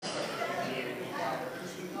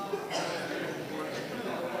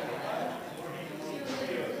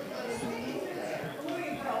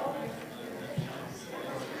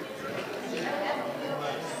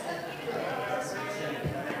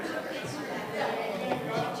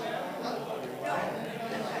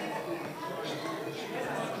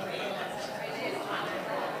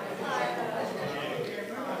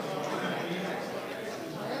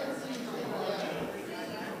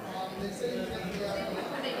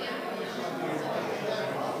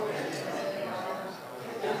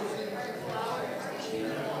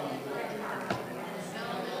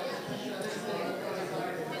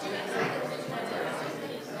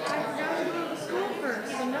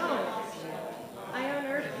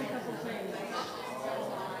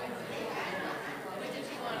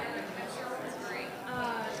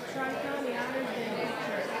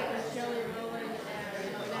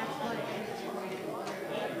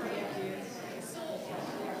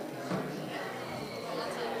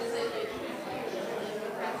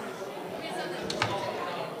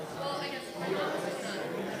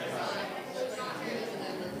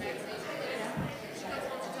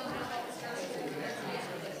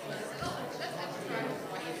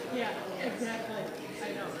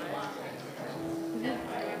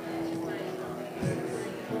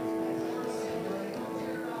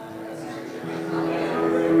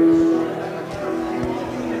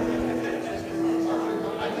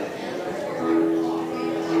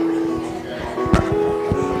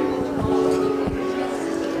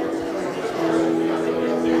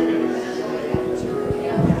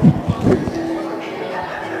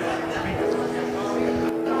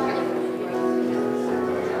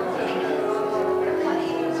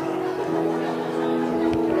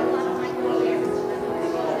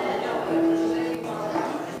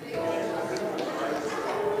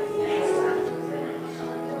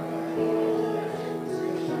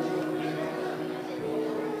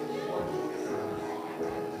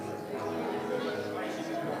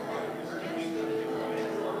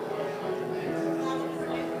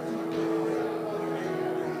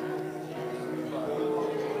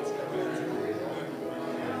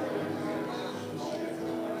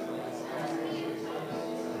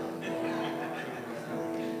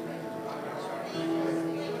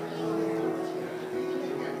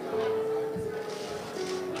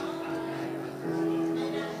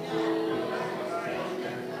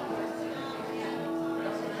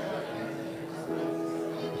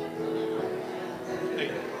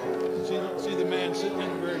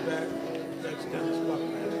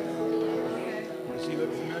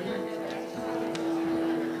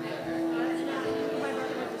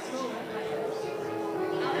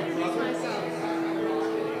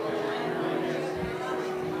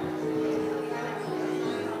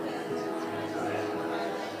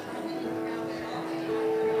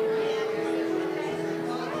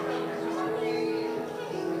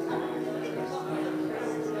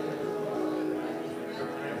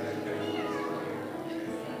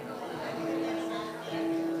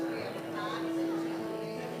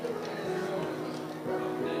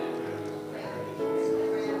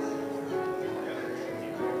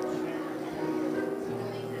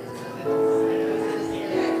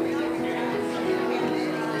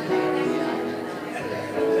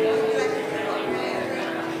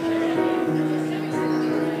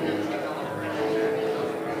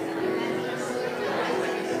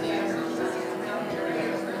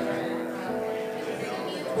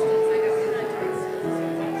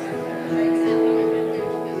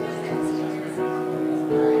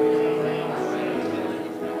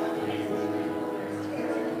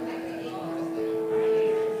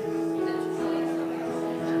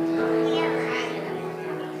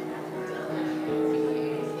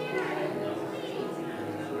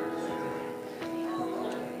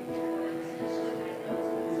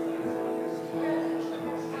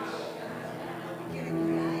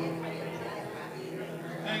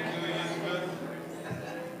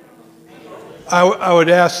I would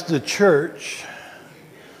ask the church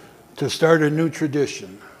to start a new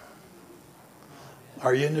tradition.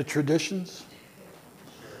 Are you into traditions?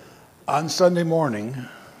 On Sunday morning,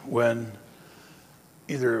 when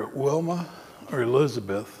either Wilma or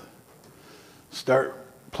Elizabeth start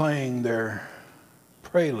playing their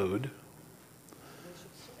prelude,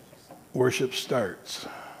 worship starts.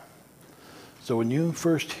 So when you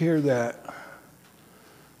first hear that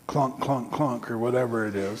clunk, clunk, clunk, or whatever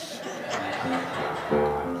it is,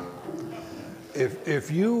 if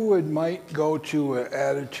you might go to an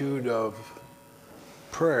attitude of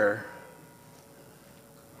prayer,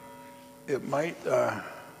 it might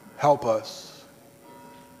help us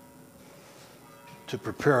to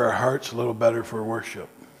prepare our hearts a little better for worship.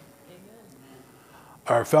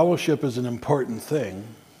 Our fellowship is an important thing,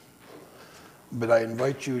 but I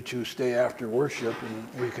invite you to stay after worship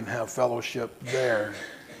and we can have fellowship there.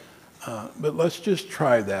 But let's just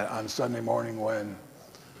try that on Sunday morning when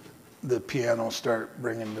the piano start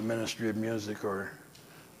bringing the ministry of music, or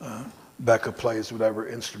Becca plays whatever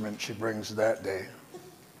instrument she brings that day,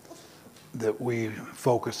 that we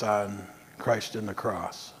focus on Christ and the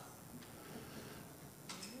cross.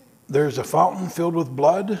 There's a fountain filled with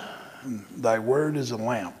blood, and thy word is a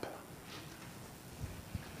lamp.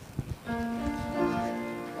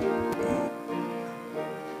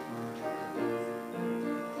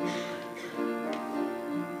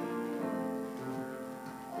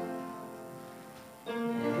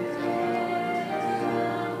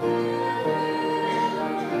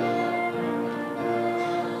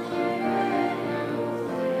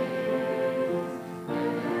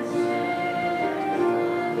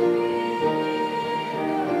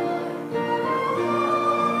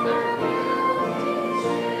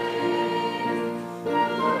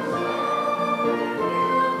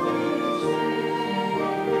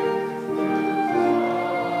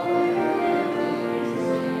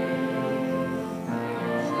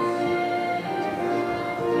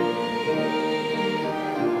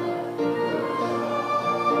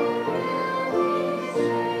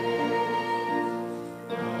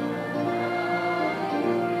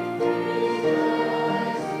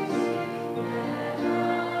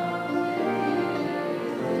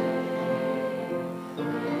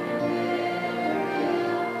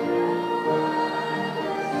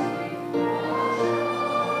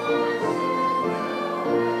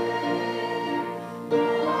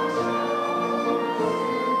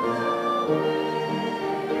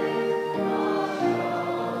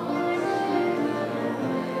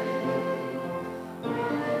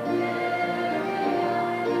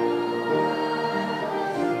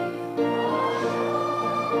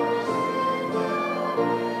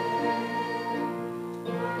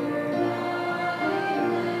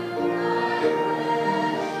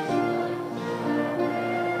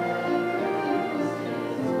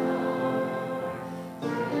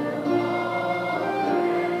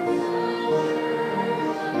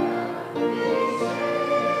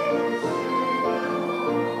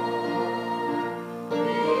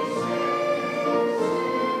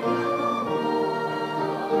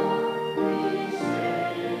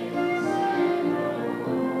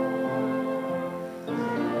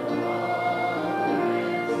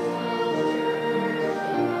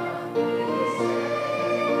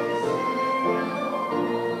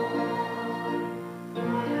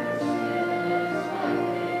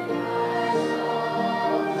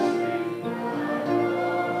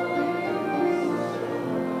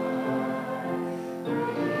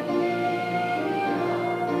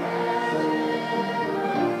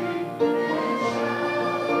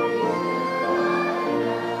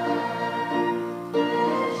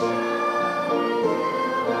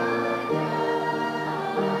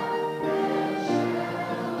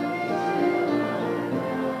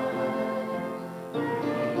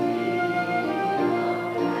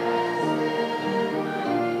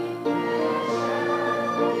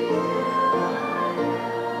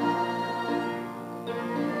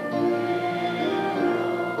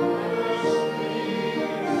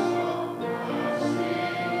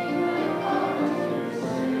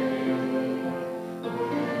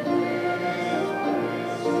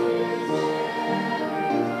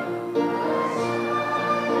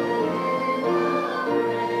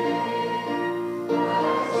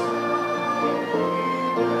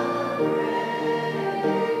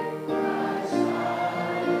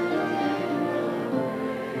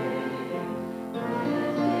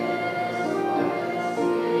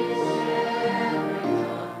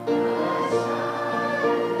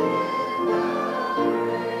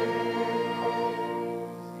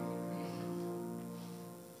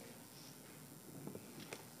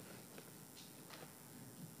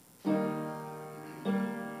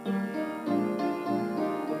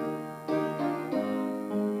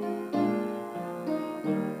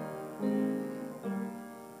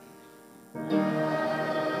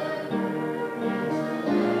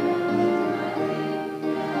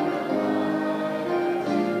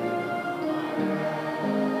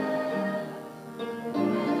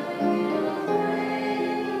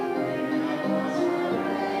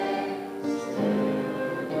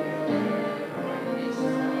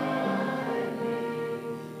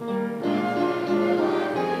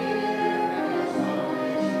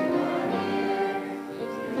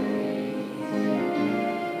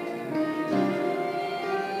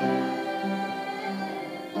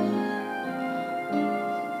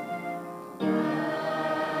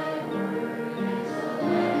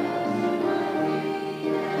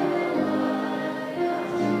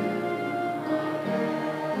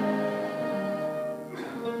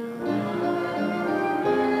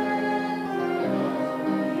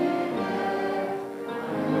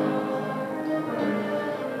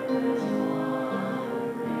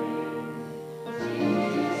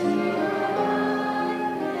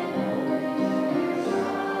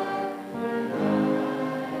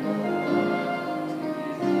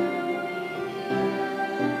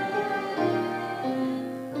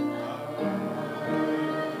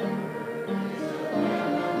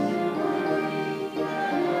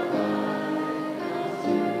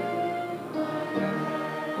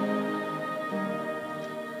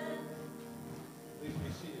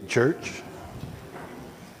 church.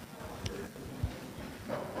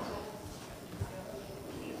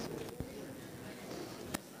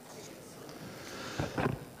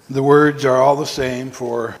 The words are all the same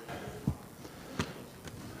for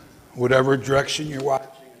whatever direction you're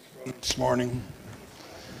watching this morning.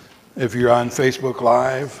 If you're on Facebook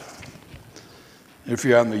Live, if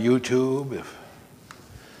you're on the YouTube, if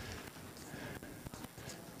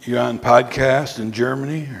you're on podcast in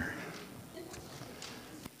Germany, or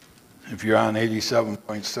if you're on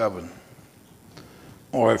 87.7,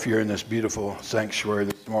 or if you're in this beautiful sanctuary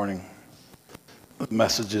this morning, the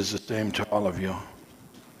message is the same to all of you.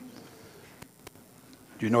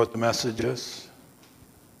 Do you know what the message is?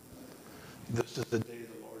 This is the day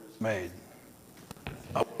the Lord has made.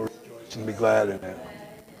 I will rejoice and be glad in it.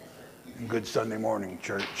 And good Sunday morning,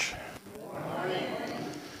 church.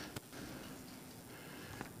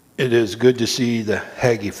 It is good to see the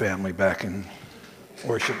Hagee family back in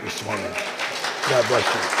worship this morning. God bless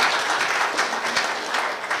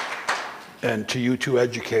you. And to you two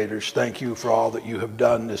educators, thank you for all that you have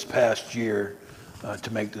done this past year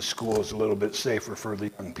to make the schools a little bit safer for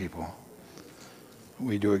the young people.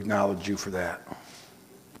 We do acknowledge you for that.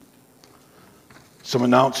 Some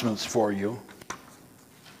announcements for you.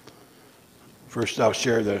 First, I'll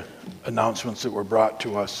share the announcements that were brought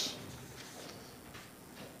to us.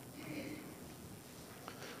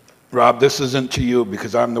 Rob, this isn't to you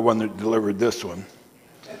because I'm the one that delivered this one.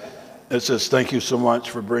 It says, thank you so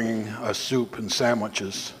much for bringing us soup and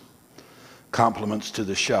sandwiches. Compliments to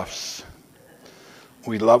the chefs.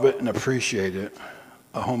 We love it and appreciate it.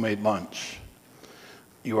 A homemade lunch.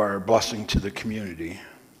 You are a blessing to the community.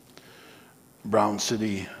 Brown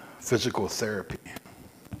City Physical Therapy.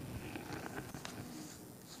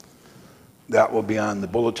 That will be on the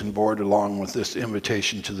bulletin board along with this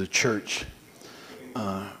invitation to the church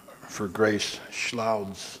for Grace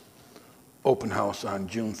Schloud's open house on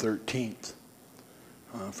June 13th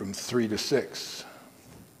from 3 to 6.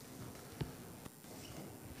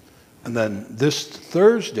 And then this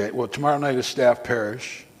Thursday, well, tomorrow night is Staff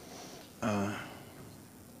Parish.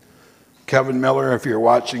 Kevin Miller, if you're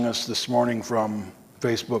watching us this morning from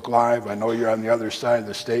Facebook Live, I know you're on the other side of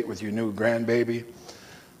the state with your new grandbaby.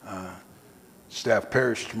 Staff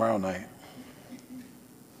Parish tomorrow night.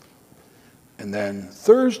 And then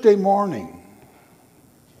Thursday morning,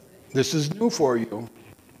 this is new for you,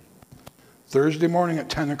 Thursday morning at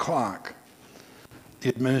 10 o'clock, the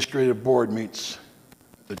administrative board meets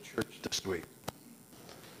the church this week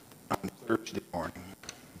on Thursday morning.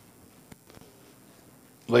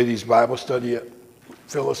 Ladies' Bible study at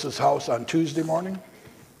Phyllis's house on Tuesday morning.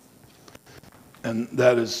 And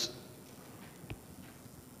that is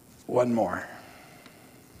one more.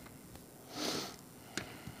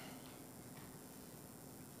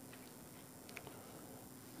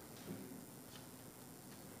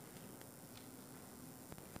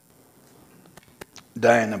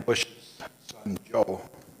 Diana Bush's son, Joe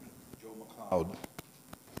McLeod.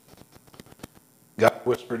 God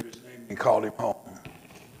whispered his name and called him home.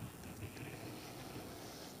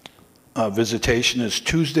 Visitation is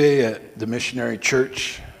Tuesday at the Missionary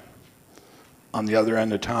Church on the other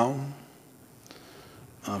end of town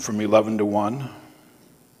from 11 to 1.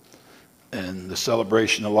 And the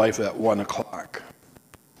celebration of life at 1 o'clock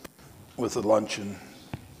with a luncheon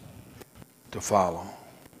to follow.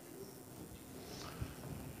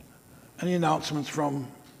 Any announcements from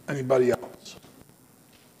anybody else?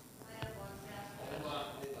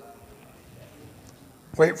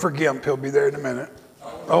 Wait for Gimp, he'll be there in a minute.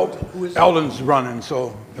 Oh, Eldon's running,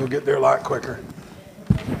 so he'll get there a lot quicker.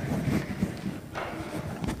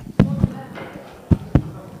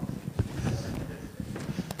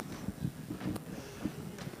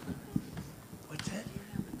 What's that?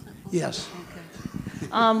 Yes.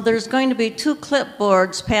 There's going to be 2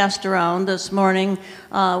 clipboards passed around this morning.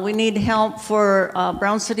 We need help for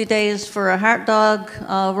Brown City Days for a hot dog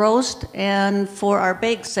roast and for our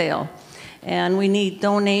bake sale. And we need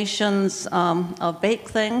donations of baked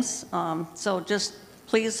things. So just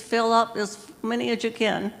please fill up as many as you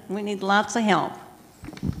can. We need lots of help.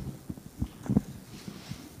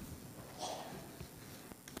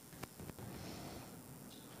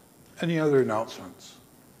 Any other announcements?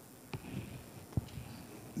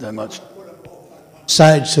 Then let's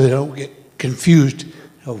Side so they don't get confused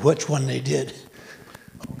of which one they did.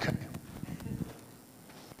 Okay.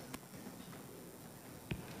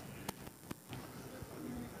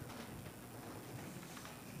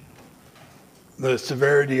 The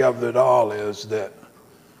severity of it all is that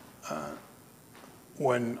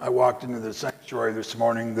when I walked into the sanctuary this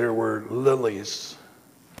morning, there were lilies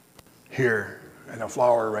here in a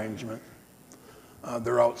flower arrangement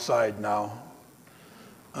They're outside now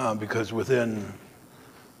because within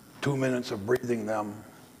 2 minutes of breathing them,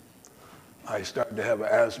 I started to have an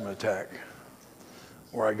asthma attack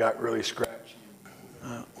where I got really scratchy.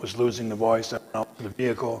 Was losing the voice. I went out to the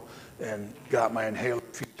vehicle and got my inhaler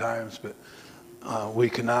a few times, but we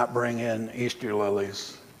cannot bring in Easter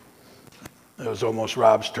lilies. It was almost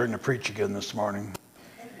Rob's turn to preach again this morning.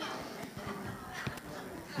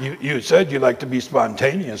 You said you like to be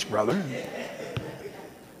spontaneous, brother.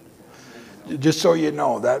 Just so you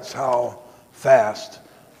know, that's how fast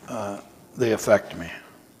they affect me.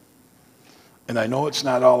 And I know it's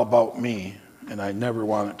not all about me, and I never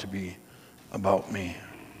want it to be about me.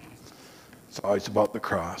 It's always about the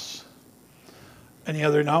cross. Any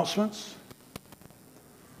other announcements?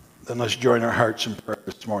 Then let's join our hearts in prayer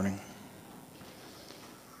this morning.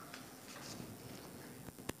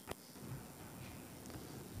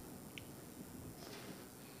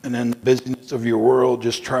 And in the busyness of your world,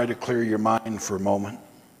 just try to clear your mind for a moment.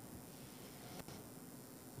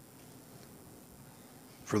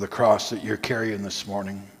 For the cross that you're carrying this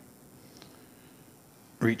morning.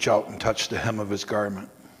 Reach out and touch the hem of his garment.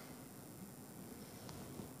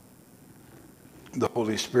 The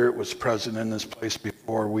Holy Spirit was present in this place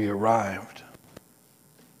before we arrived.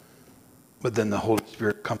 But then the Holy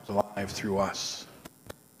Spirit comes alive through us.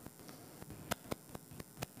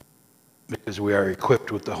 Because we are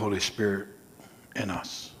equipped with the Holy Spirit in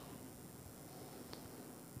us.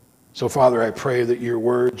 So, Father, I pray that your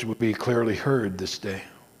words would be clearly heard this day.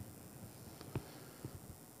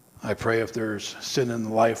 I pray if there's sin in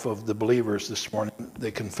the life of the believers this morning,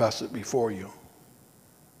 they confess it before you.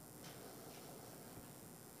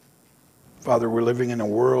 Father, we're living in a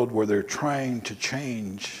world where they're trying to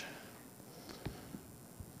change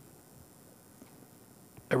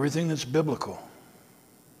everything that's biblical.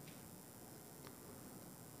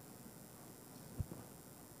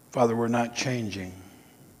 Father, we're not changing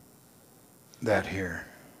that here.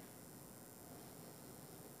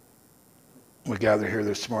 We gather here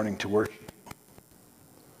this morning to worship,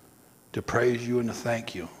 to praise you and to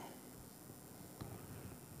thank you.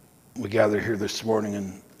 We gather here this morning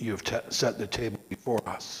and you have set the table before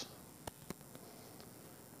us.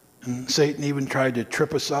 And Satan even tried to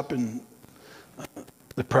trip us up in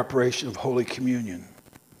the preparation of Holy Communion.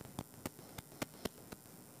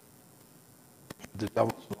 The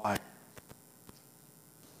devil's a liar.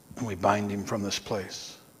 And we bind him from this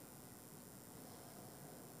place.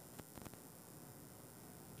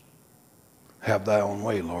 Have thy own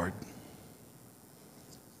way, Lord.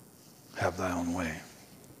 Have thy own way.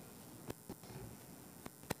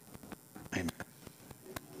 Amen.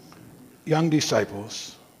 Young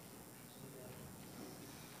disciples.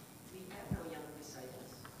 We have no young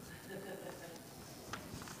disciples.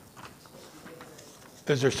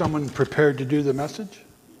 Is there someone prepared to do the message?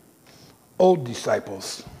 Old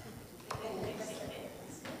disciples.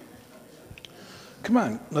 Come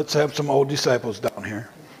on, let's have some old disciples down here.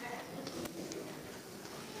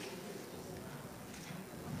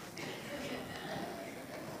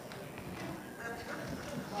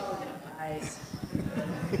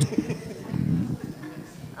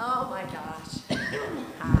 Oh my gosh.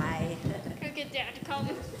 Hi. Go get Dad to come.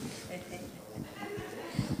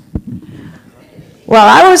 Well,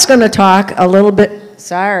 I was going to talk a little bit.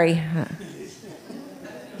 Sorry.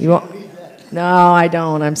 You won't? No, I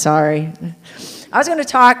don't. I'm sorry. I was going to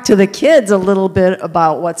talk to the kids a little bit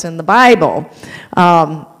about what's in the Bible,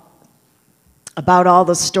 about all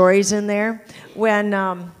the stories in there. When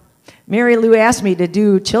Mary Lou asked me to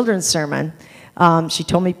do children's sermon, she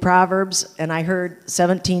told me Proverbs, and I heard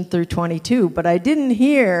 17 through 22, but I didn't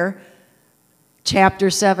hear chapter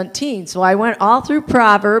 17. So I went all through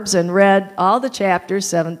Proverbs and read all the chapters,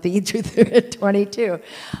 17 through 22.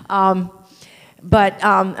 But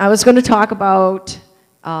I was going to talk about,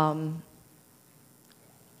 I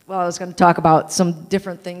was going to talk about some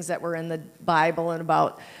different things that were in the Bible and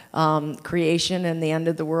about creation and the end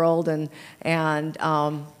of the world. And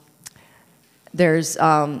there's,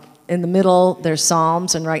 in the middle, there's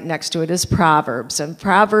Psalms, and right next to it is Proverbs. And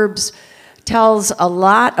Proverbs tells a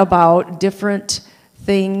lot about different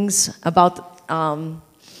things, about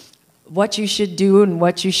what you should do and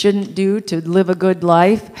what you shouldn't do to live a good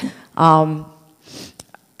life. And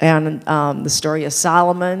the story of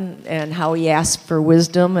Solomon and how he asked for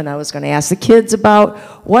wisdom. And I was going to ask the kids about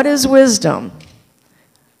what is wisdom.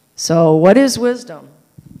 So what is wisdom?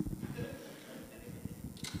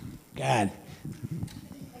 God.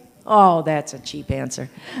 Oh, that's a cheap answer.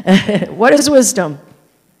 What is wisdom?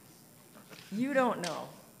 You don't know.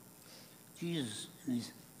 Jesus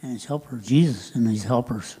and his helper. Jesus and his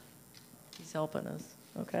helpers. He's helping us,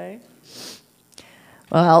 okay?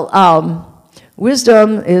 Well,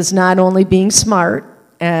 wisdom is not only being smart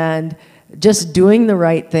and just doing the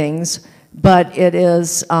right things, but it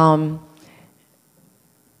is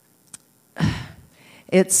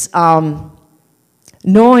it's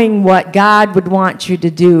knowing what God would want you to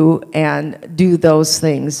do and do those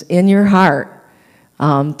things in your heart,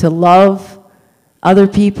 to love other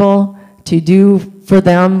people, to do for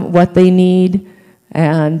them what they need,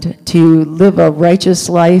 and to live a righteous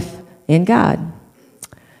life in God.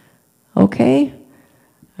 Okay?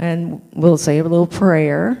 And we'll say a little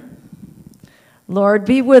prayer. Lord,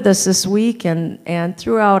 be with us this week and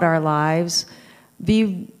throughout our lives.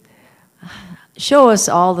 Show us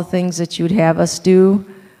all the things that you'd have us do,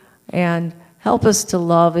 and help us to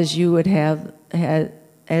love as you would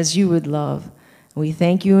love. We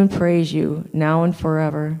thank you and praise you now and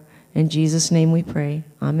forever. In Jesus' name we pray.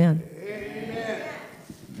 Amen. Amen.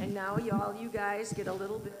 And now you guys get a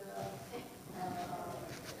little bit of...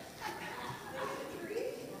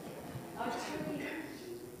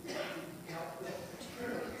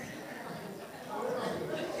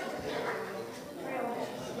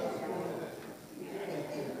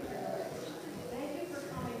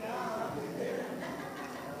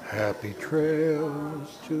 Happy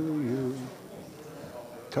trails to you.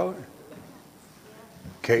 Tell her.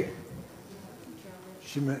 Kate,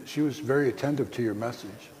 she was very attentive to your message.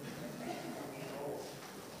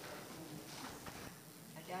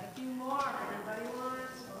 I got a few more. Anybody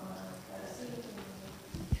wants one?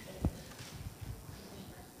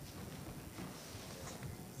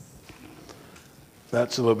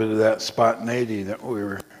 That's a little bit of that spontaneity that we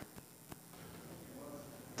were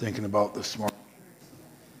thinking about this morning.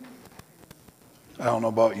 I don't know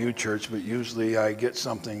about you, church, but usually I get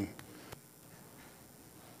something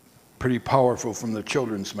pretty powerful from the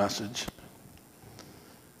children's message.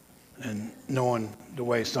 And knowing the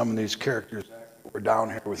way some of these characters act, we're down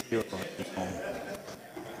here with you.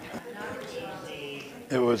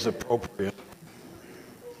 It was appropriate.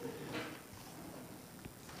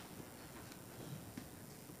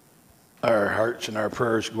 Our hearts and our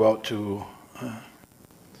prayers go out to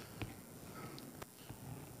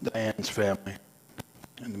Diane's family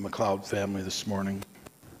and the McLeod family this morning.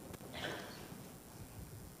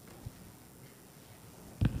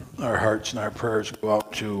 Our hearts and our prayers go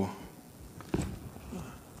out to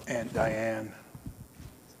Aunt Diane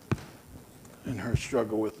and her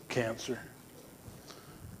struggle with cancer,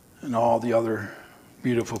 and all the other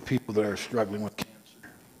beautiful people that are struggling with cancer.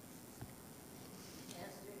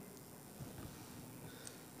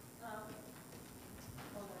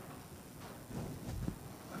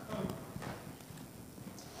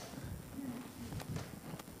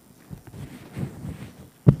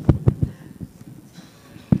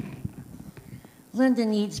 Linda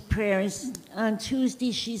needs prayers. On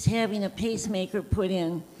Tuesday, she's having a pacemaker put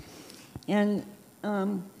in. And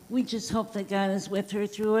we just hope that God is with her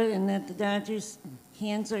through it and that the doctor's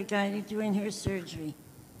hands are guided during her surgery.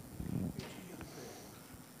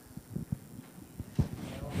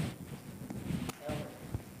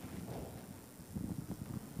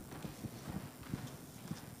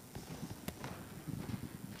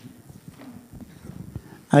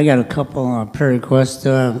 I got a couple prayer requests.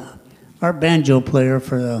 Our banjo player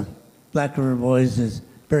for the Black River Boys is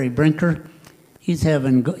Barry Brinker. He's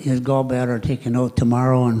having his gallbladder taken out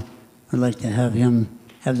tomorrow, and I'd like to have him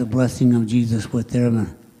have the blessing of Jesus with them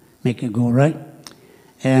and make it go right.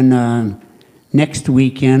 And next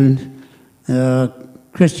weekend, the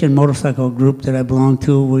Christian motorcycle group that I belong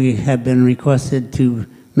to, we have been requested to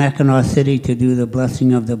Mackinac City to do the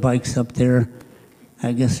blessing of the bikes up there.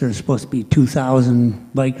 I guess there's supposed to be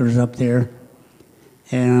 2,000 bikers up there.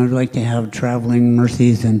 And I'd like to have traveling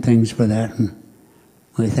mercies and things for that. And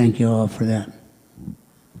we thank you all for that.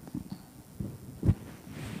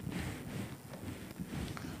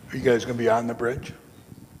 Are you guys going to be on the bridge?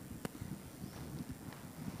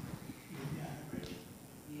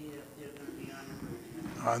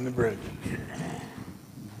 On the bridge.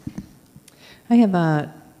 I have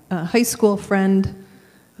a high school friend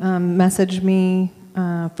message me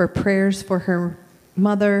for prayers for her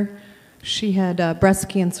mother. She had breast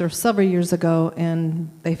cancer several years ago,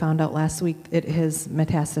 and they found out last week it has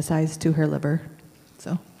metastasized to her liver.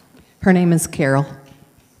 So her name is Carol.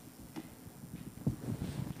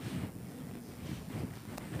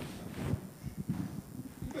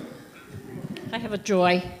 I have a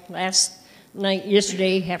joy.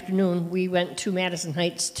 Yesterday afternoon, we went to Madison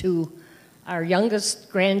Heights to our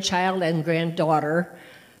youngest grandchild and granddaughter,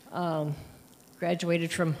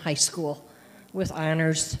 graduated from high school with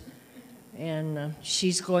honors. And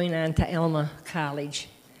she's going on to Alma College.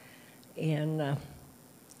 And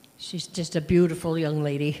She's just a beautiful young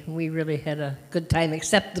lady. We really had a good time,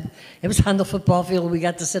 except it was on the football field. We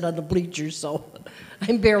got to sit on the bleachers, so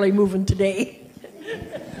I'm barely moving today.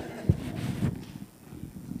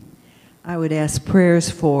 I would ask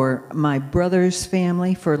prayers for my brother's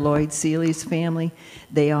family, for Lloyd Seeley's family.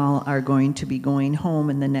 They all are going to be going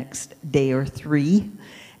home in the next day or 3,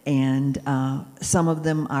 and some of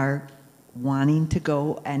them are wanting to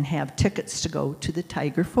go and have tickets to go to the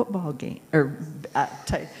Tiger football game.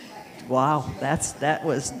 Wow, that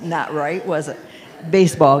was not right, was it?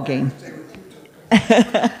 Baseball game.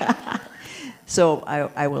 So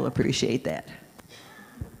I will appreciate that.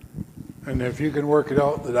 And if you can work it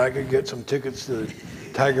out that I could get some tickets to the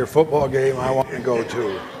Tiger football game, I want to go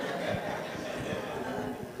too.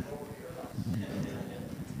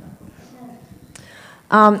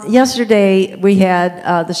 Yesterday, we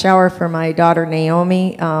had the shower for my daughter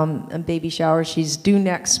Naomi, a baby shower. She's due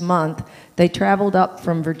next month. They traveled up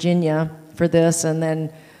from Virginia for this, and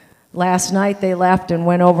then last night they left and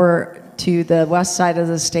went over to the west side of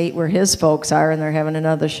the state where his folks are, and they're having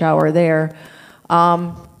another shower there.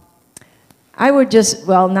 I would just,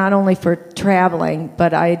 well, not only for traveling,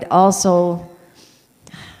 but I'd also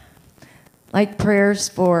like prayers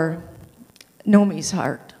for Nomi's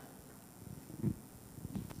heart.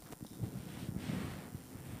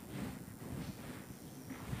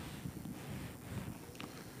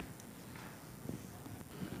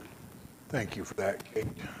 Thank you for that, Kate.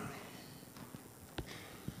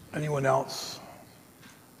 Anyone else?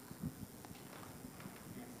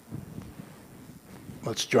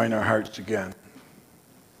 Let's join our hearts again.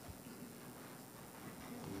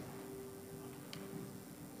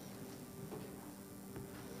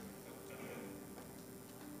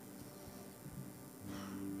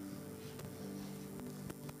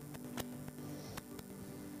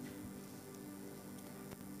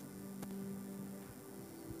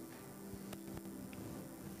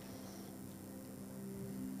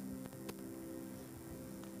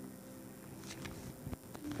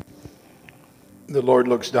 The Lord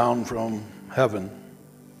looks down from heaven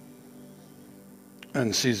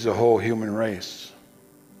and sees the whole human race.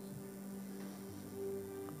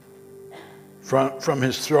 From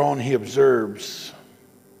his throne, he observes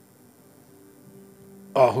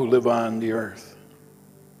all who live on the earth.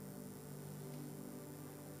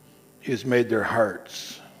 He has made their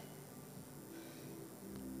hearts,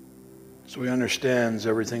 so he understands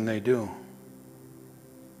everything they do.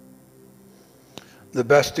 The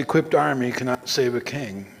best equipped army cannot save a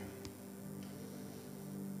king,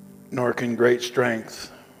 nor can great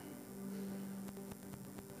strength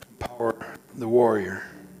empower the warrior.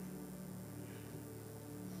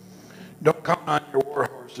 Don't count on your war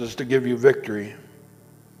horses to give you victory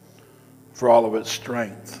for all of its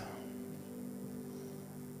strength.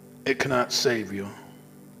 It cannot save you.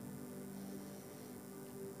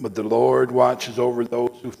 But the Lord watches over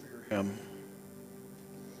those who fear him,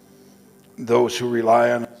 those who rely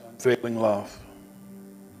on his unfailing love.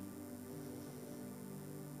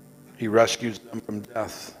 He rescues them from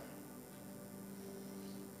death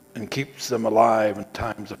and keeps them alive in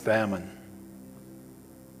times of famine.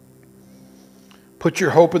 Put your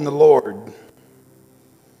hope in the Lord.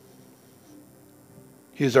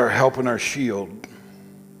 He is our help and our shield.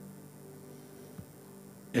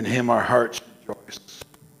 In him our hearts rejoice,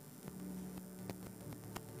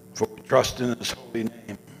 for we trust in his holy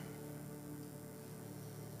name.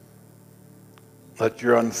 Let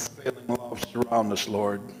your unfailing love surround us,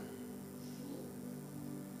 Lord,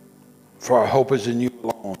 for our hope is in you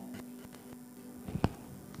alone.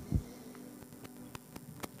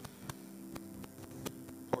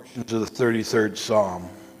 Portions of the 33rd Psalm.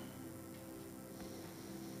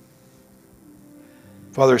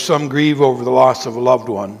 Father, some grieve over the loss of a loved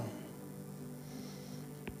one.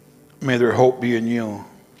 May their hope be in you.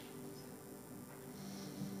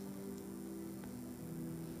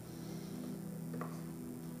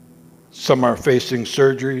 Some are facing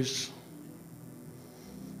surgeries.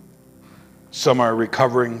 Some are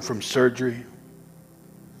recovering from surgery.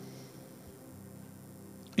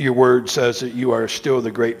 Your word says that you are still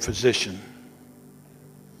the great physician.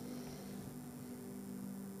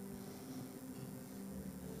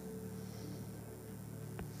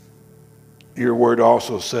 Your word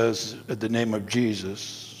also says, at the name of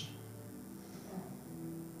Jesus,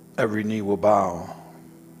 every knee will bow.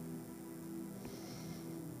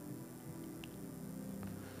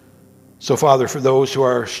 So, Father, for those who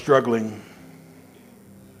are struggling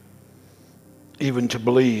even to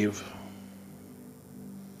believe,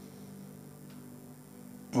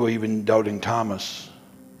 well, even doubting Thomas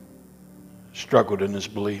struggled in his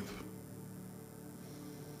belief.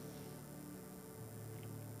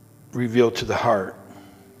 reveal to the heart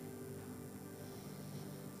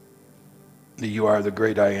that you are the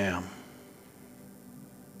great I am.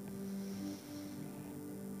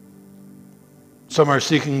 Some are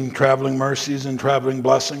seeking traveling mercies and traveling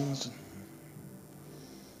blessings.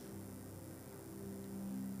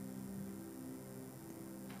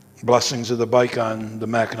 Blessings of the bike on the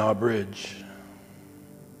Mackinac Bridge.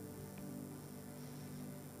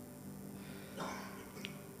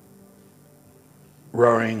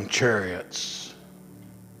 Roaring chariots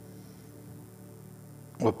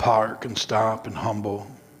will park and stop and humble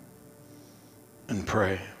and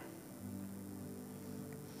pray.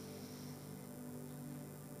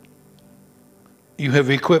 You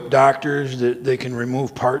have equipped doctors that they can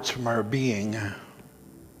remove parts from our being.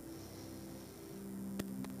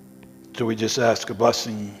 So we just ask a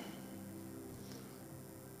blessing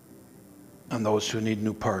on those who need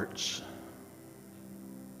new parts.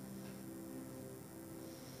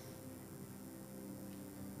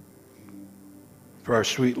 For our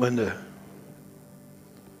sweet Linda,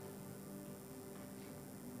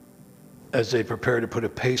 as they prepare to put a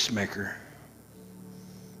pacemaker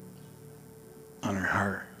on her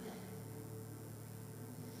heart.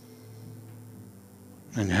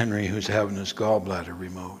 And Henry, who's having his gallbladder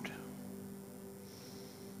removed.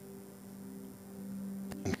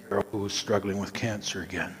 And Carol, who is struggling with cancer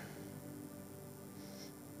again.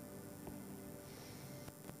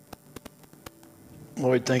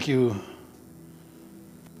 Lord, thank you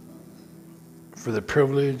for the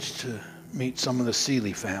privilege to meet some of the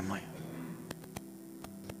Seeley family.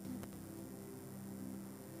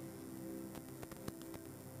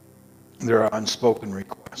 There are unspoken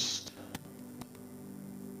requests.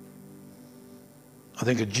 I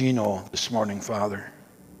think of Gino this morning, Father.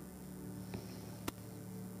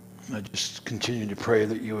 And I just continue to pray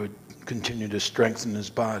that you would continue to strengthen his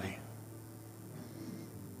body.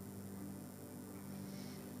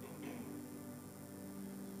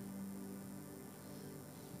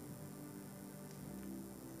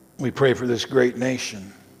 We pray for this great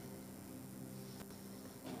nation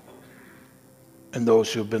and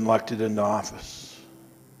those who have been elected into office.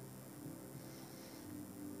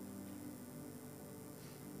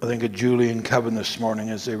 I think of Julie and Kevin this morning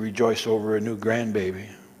as they rejoice over a new grandbaby.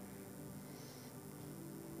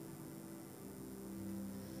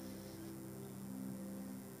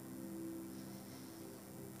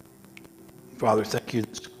 Father, thank you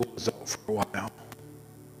that school is out for a while.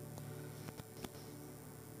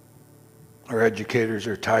 Our educators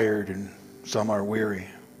are tired and some are weary.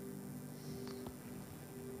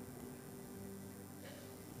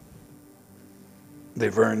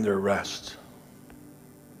 They've earned their rest.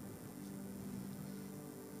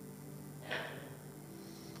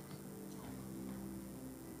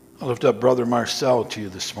 I lift up Brother Marcel to you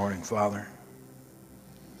this morning, Father.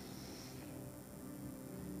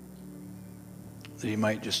 That he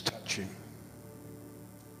might just touch you.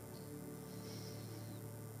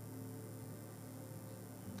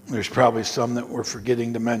 There's probably some that we're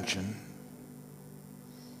forgetting to mention,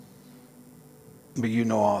 but you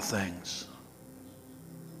know all things.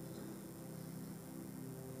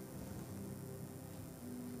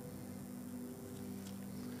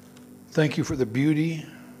 Thank you for the beauty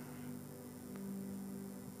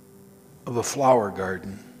of a flower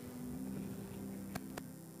garden.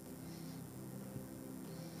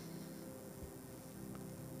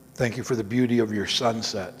 Thank you for the beauty of your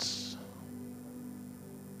sunsets.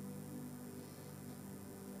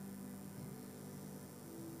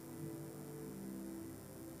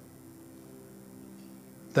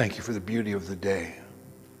 Thank you for the beauty of the day.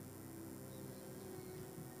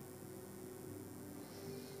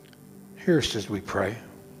 Hear us as we pray.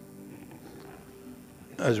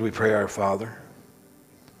 As we pray, our Father,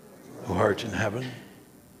 who art in heaven,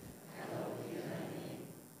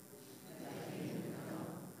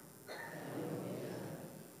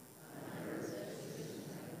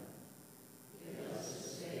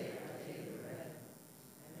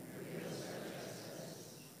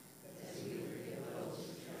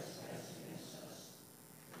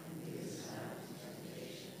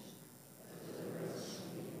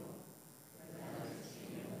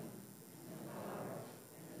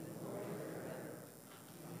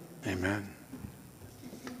 amen.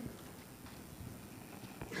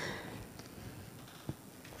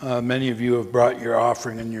 Many of you have brought your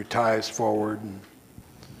offering and your tithes forward. And,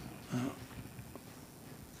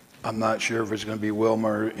 I'm not sure if it's going to be Wilma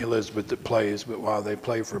or Elizabeth that plays, but while they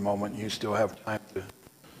play for a moment, you still have time to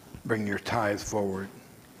bring your tithe forward.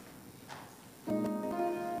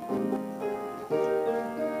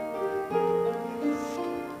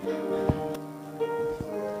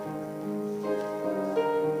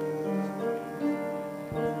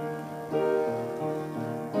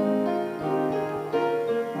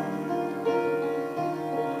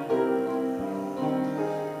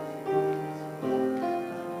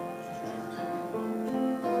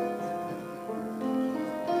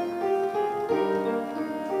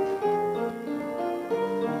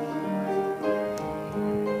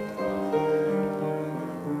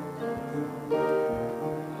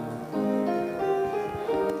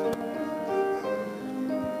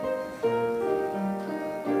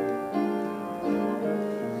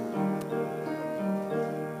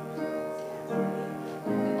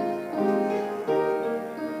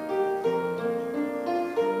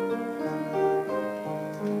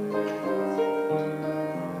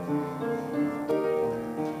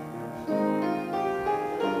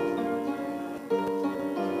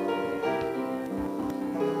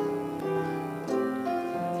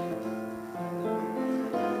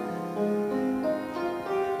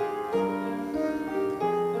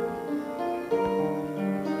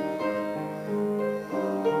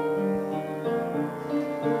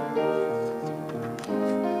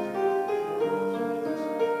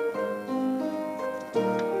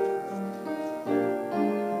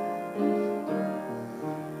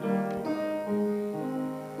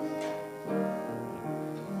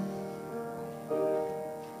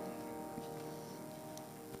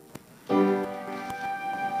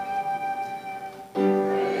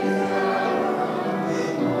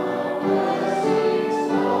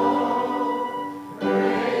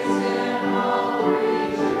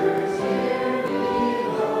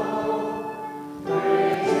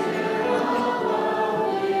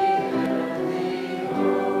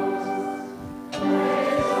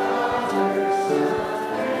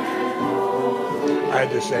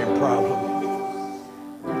 had the same problem.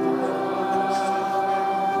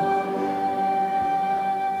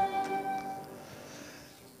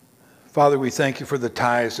 Father, we thank you for the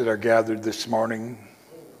tithes that are gathered this morning,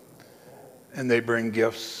 and they bring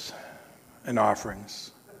gifts and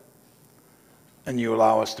offerings, and you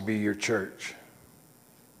allow us to be your church.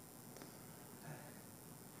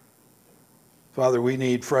 Father, we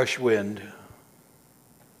need fresh wind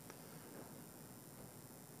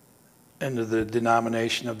into the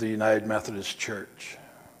denomination of the United Methodist Church.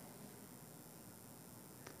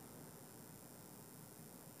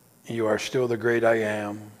 You are still the great I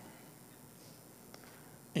am.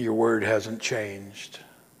 Your word hasn't changed.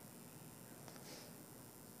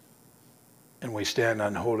 And we stand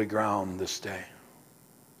on holy ground this day.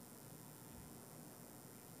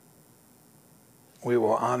 We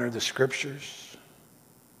will honor the scriptures,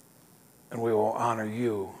 and we will honor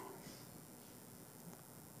you,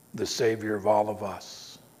 the Savior of all of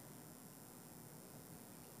us.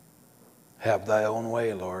 Have thy own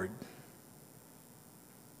way, Lord.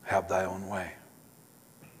 Have thy own way.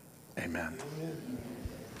 Amen.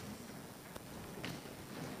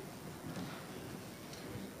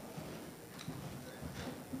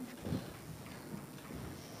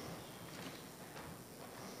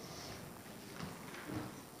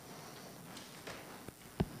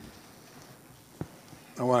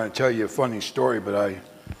 I want to tell you a funny story, but I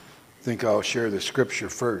think I'll share the scripture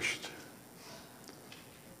first.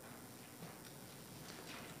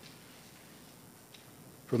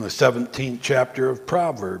 From the 17th chapter of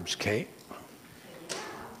Proverbs, Kate.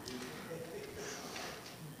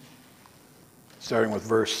 Starting with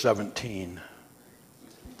verse 17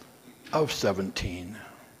 of 17.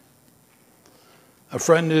 A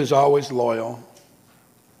friend is always loyal,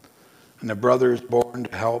 and a brother is born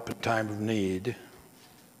to help in time of need.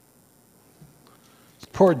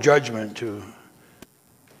 Poor judgment to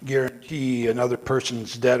guarantee another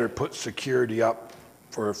person's debt or put security up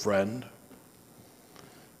for a friend.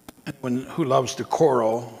 Anyone who loves to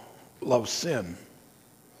quarrel loves sin.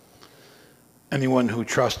 Anyone who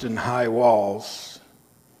trusts in high walls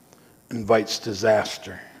invites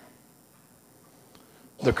disaster.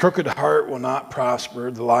 The crooked heart will not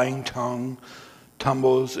prosper. The lying tongue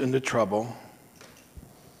tumbles into trouble.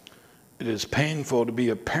 It is painful to be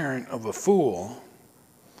a parent of a fool.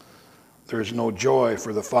 There is no joy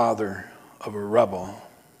for the father of a rebel.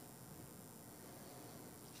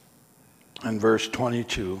 And verse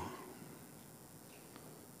 22,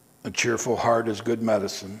 a cheerful heart is good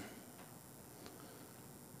medicine,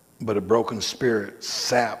 but a broken spirit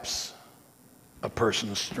saps a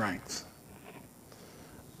person's strength.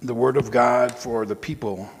 The word of God for the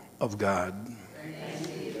people of God.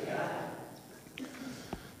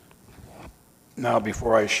 Now,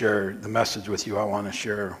 before I share the message with you, I want to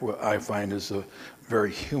share what I find is a very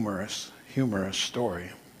humorous story.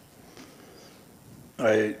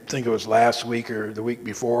 I think it was last week or the week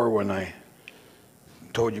before when I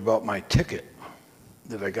told you about my ticket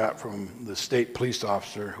that I got from the state police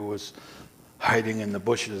officer who was hiding in the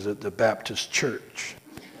bushes at the Baptist church.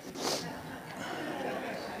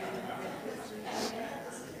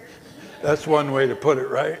 That's one way to put it,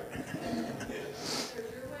 right?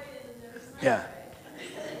 Yeah.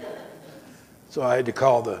 So I had to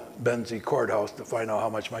call the Benzie courthouse to find out how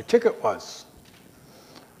much my ticket was.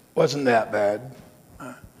 Wasn't that bad.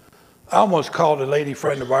 I almost called a lady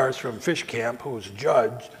friend of ours from Fish Camp who's a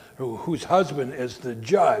judge, whose husband is the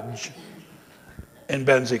judge in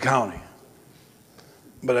Benzie County.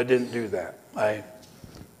 But I didn't do that. I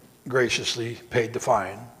graciously paid the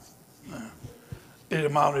fine. It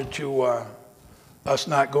amounted to us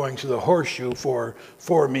not going to the Horseshoe for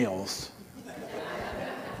 4 meals.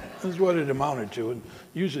 That's what it amounted to, and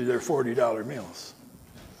usually they're $40 meals.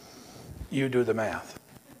 You do the math.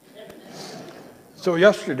 So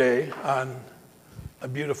yesterday, on a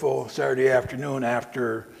beautiful Saturday afternoon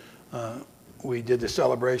after we did the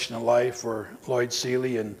celebration of life for Lloyd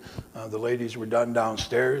Seeley and the ladies were done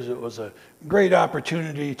downstairs, it was a great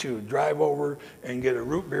opportunity to drive over and get a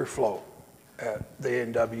root beer float at the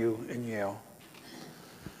A&W in Yale.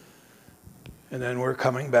 And then we're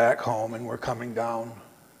coming back home and we're coming down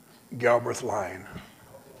Galbraith line.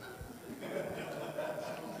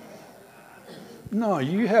 No,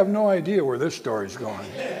 you have no idea where this story's going.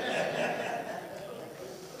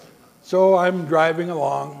 So I'm driving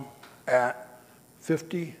along at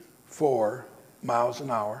 54 miles an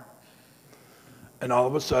hour, and all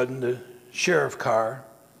of a sudden the sheriff car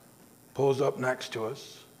pulls up next to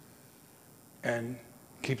us and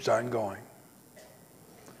keeps on going.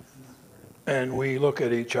 And we look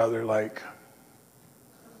at each other like,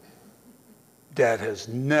 that has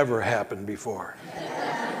never happened before.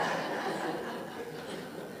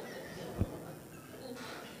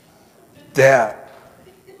 That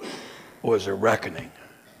was a reckoning.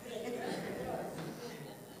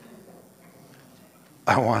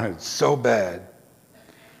 I wanted so bad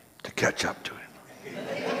to catch up to him.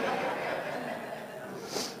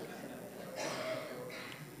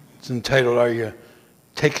 It's entitled, Are You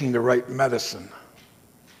Taking the Right Medicine?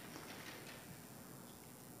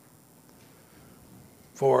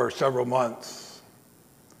 For several months,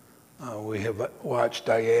 we have watched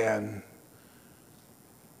Diane.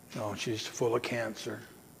 She's full of cancer.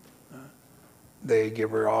 They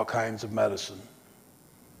give her all kinds of medicine.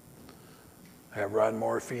 Have her on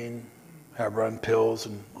morphine, have her on pills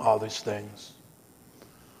and all these things.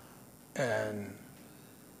 And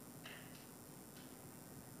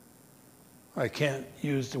I can't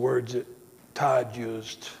use the words that Todd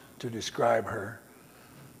used to describe her,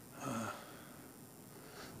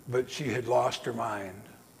 but she had lost her mind.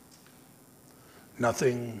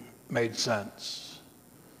 Nothing made sense.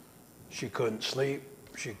 She couldn't sleep,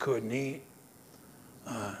 she couldn't eat.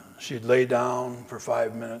 She'd lay down for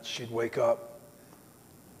 5 minutes, she'd wake up,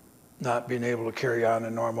 not being able to carry on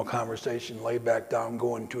a normal conversation, lay back down,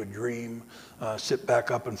 go into a dream, sit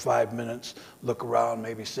back up in 5 minutes, look around,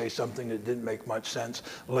 maybe say something that didn't make much sense,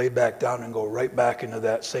 lay back down and go right back into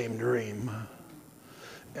that same dream.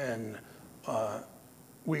 And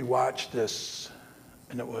we watched this,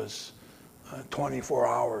 and it was 24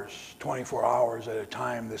 hours at a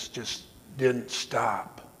time. This just didn't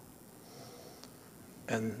stop.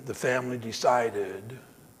 And the family decided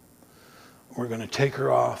we're going to take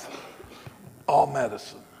her off all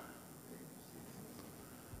medicine.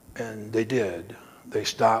 And they did. They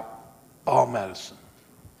stopped all medicine.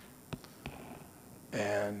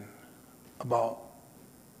 And about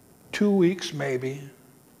 2 weeks maybe,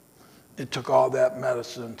 it took all that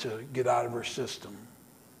medicine to get out of her system.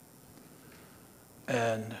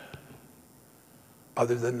 And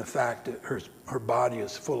other than the fact that her body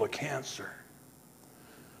is full of cancer,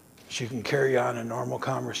 she can carry on a normal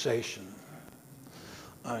conversation.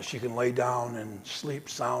 She can lay down and sleep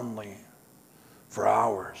soundly for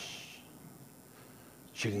hours.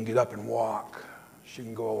 She can get up and walk. She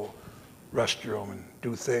can go restroom and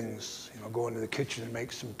do things, go into the kitchen and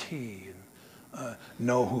make some tea and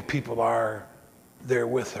know who people are there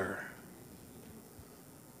with her.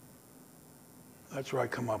 That's where I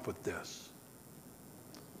come up with this.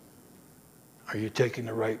 Are you taking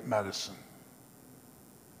the right medicine?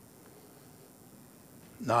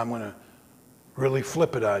 Now I'm going to really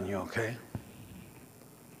flip it on you, okay?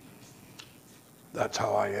 That's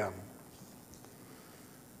how I am.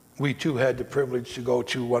 We too had the privilege to go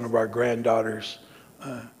to one of our granddaughters'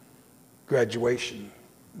 graduation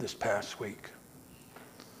this past week.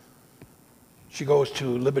 She goes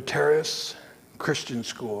to Libertarius Christian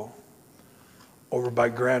School over by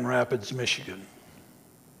Grand Rapids, Michigan.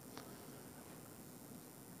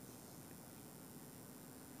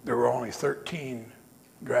 There were only 13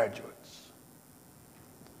 graduates.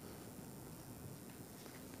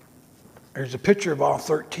 There's a picture of all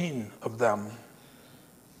 13 of them.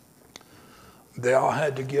 They all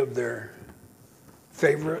had to give their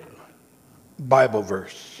favorite Bible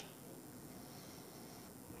verse.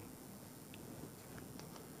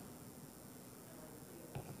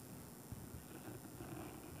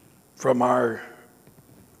 From our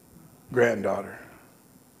granddaughter,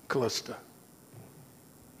 Callista.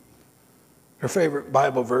 Her favorite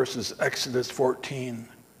Bible verse is Exodus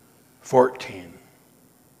 14:14.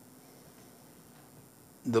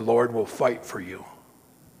 The Lord will fight for you.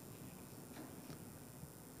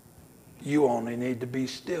 You only need to be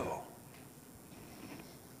still.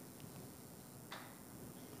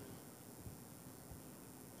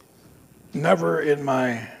 Never in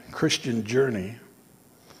my Christian journey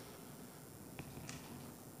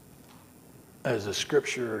as a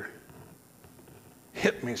scripture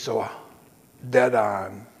hit me so dead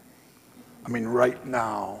on. I mean, right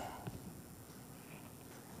now.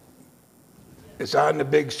 It's on the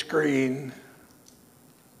big screen,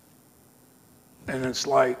 and it's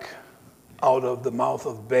like out of the mouth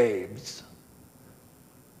of babes.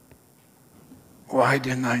 Why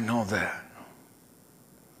didn't I know that?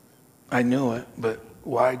 I knew it, but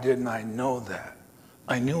why didn't I know that?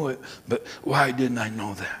 I knew it, but why didn't I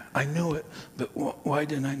know that? I knew it, but why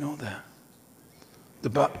didn't I know that?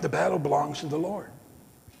 The battle belongs to the Lord,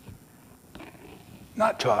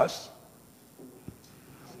 not to us.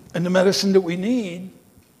 And the medicine that we need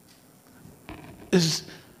is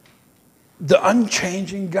the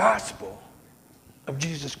unchanging gospel of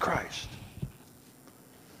Jesus Christ.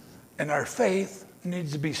 And our faith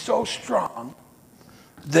needs to be so strong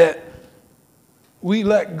that we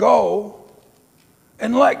let go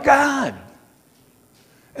and let God.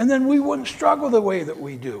 And then we wouldn't struggle the way that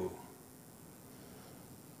we do.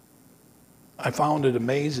 I found it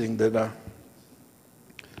amazing that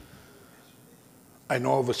I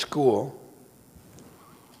know of a school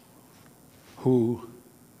who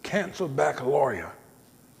canceled baccalaureate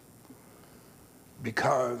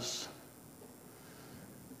because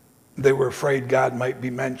they were afraid God might be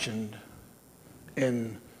mentioned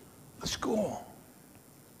in the school.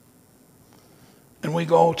 And we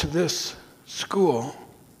go to this school,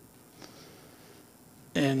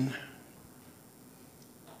 and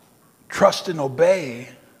trust and obey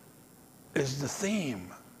is the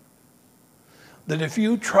theme. That if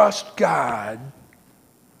you trust God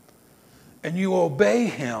and you obey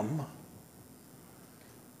Him,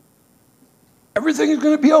 everything is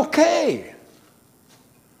going to be okay.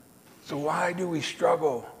 So why do we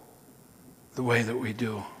struggle the way that we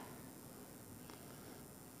do?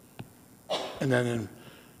 And then,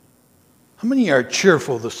 how many are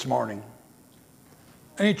cheerful this morning?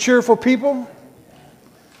 Any cheerful people?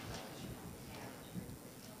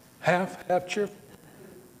 Half cheerful?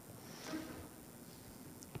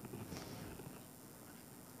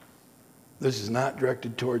 This is not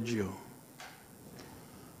directed towards you.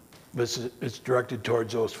 But it's directed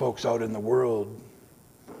towards those folks out in the world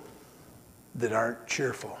that aren't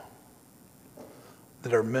cheerful,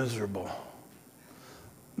 that are miserable,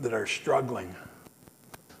 that are struggling,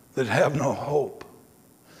 that have no hope.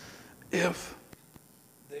 If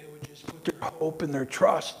they would just put their hope and their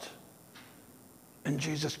trust in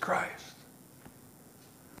Jesus Christ,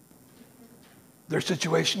 their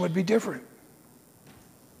situation would be different.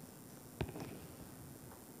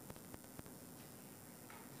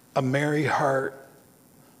 A merry heart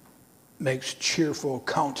makes cheerful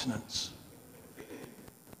countenance,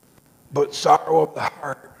 but sorrow of the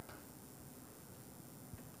heart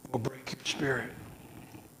will break your spirit.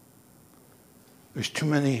 There's too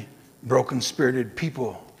many broken-spirited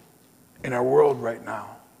people in our world right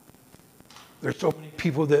now. There's so many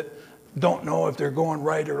people that don't know if they're going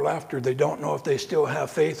right or left, or they don't know if they still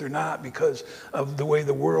have faith or not because of the way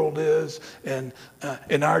the world is, and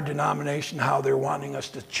in our denomination, how they're wanting us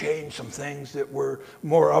to change some things that were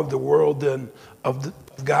more of the world than of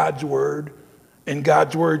God's Word. And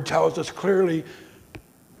God's Word tells us clearly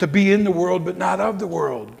to be in the world but not of the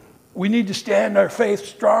world. We need to stand our faith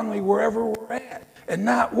strongly wherever we're at and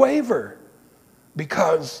not waver,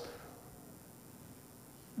 because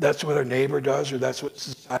that's what our neighbor does, or that's what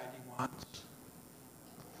society wants.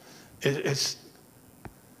 It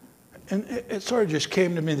sort of just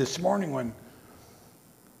came to me this morning when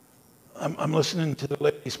I'm listening to the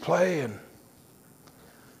ladies play, and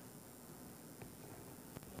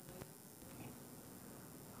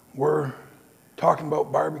we're talking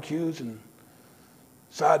about barbecues and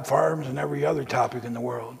sod farms and every other topic in the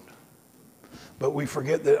world. But we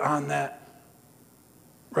forget that on that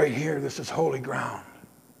right here, this is holy ground.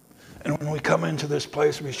 And when we come into this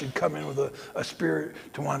place, we should come in with a spirit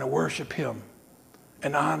to want to worship Him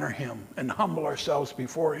and honor Him and humble ourselves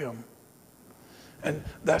before Him. And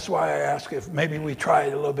that's why I ask if maybe we try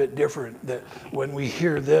it a little bit different, that when we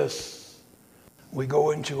hear this, we go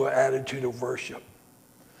into an attitude of worship.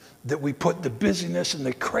 That we put the busyness and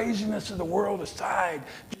the craziness of the world aside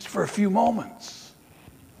just for a few moments.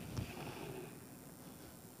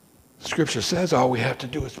 Scripture says all we have to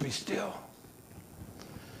do is be still.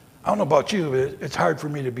 I don't know about you, but it's hard for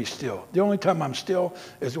me to be still. The only time I'm still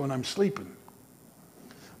is when I'm sleeping.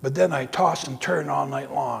 But then I toss and turn all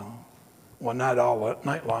night long. Well, not all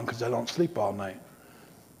night long because I don't sleep all night.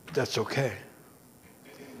 But that's okay.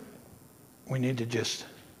 We need to just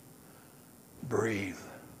breathe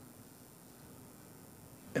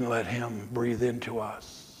and let Him breathe into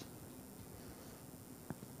us.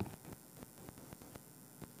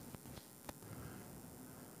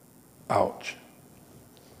 Ouch.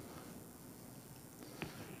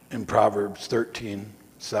 In Proverbs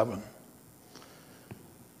 13:7,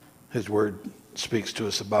 His Word speaks to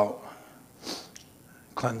us about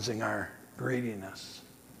cleansing our greediness.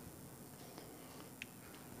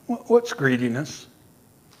 What's greediness?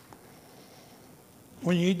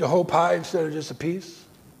 When you eat the whole pie instead of just a piece?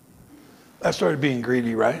 That's sort of being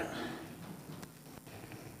greedy, right?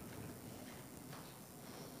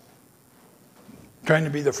 Trying to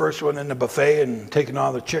be the first one in the buffet and taking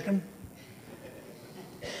all the chicken?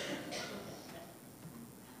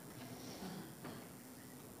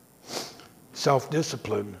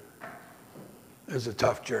 Self-discipline is a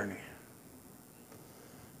tough journey.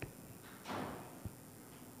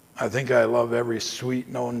 I think I love every sweet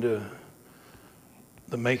known to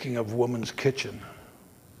the making of woman's kitchen.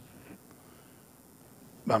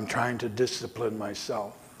 I'm trying to discipline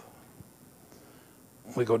myself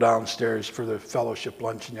we go downstairs for the fellowship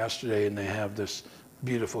luncheon yesterday, and they have this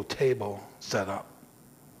beautiful table set up.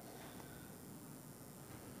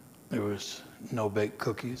 There was no-bake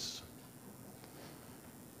cookies.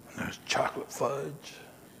 And there's chocolate fudge.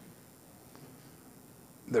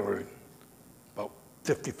 There were about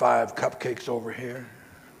 55 cupcakes over here.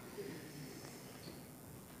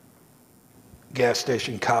 Gas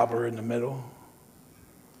station cobbler in the middle.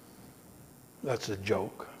 That's a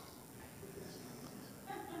joke.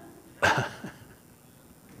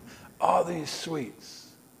 All these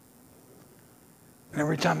sweets. And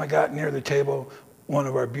every time I got near the table, one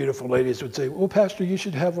of our beautiful ladies would say, "Well, Pastor, you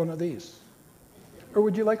should have one of these. Or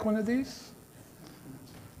would you like one of these?"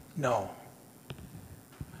 No,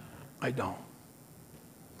 I don't.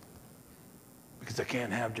 Because I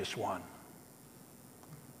can't have just one.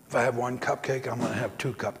 If I have one cupcake, I'm going to have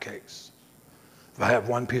 2 cupcakes. If I have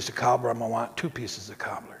one piece of cobbler, I'm going to want 2 pieces of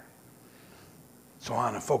cobbler. So I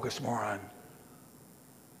want to focus more on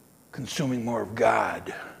consuming more of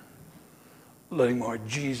God, letting more of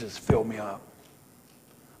Jesus fill me up.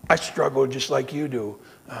 I struggle just like you do,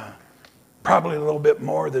 probably a little bit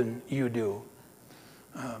more than you do,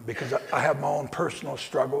 because I have my own personal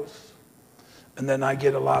struggles, and then I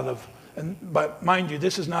get a lot of, but mind you,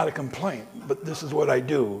 this is not a complaint, but this is what I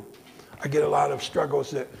do. I get a lot of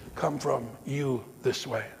struggles that come from you this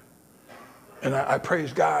way, and I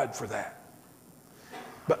praise God for that.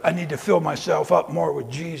 But I need to fill myself up more with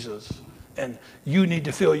Jesus, and you need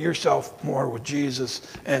to fill yourself more with Jesus,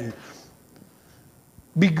 and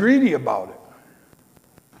be greedy about it.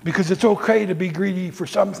 Because it's okay to be greedy for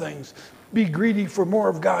some things. Be greedy for more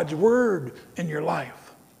of God's word in your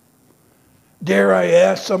life. Dare I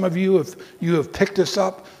ask some of you if you have picked this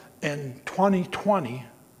up in 2020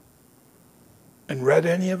 and read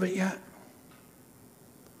any of it yet?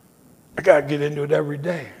 I got to get into it every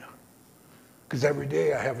day. Because every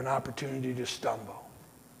day I have an opportunity to stumble.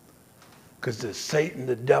 Because the Satan,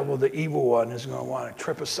 the devil, the evil one is going to want to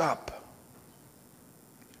trip us up.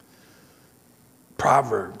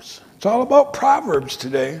 Proverbs. It's all about Proverbs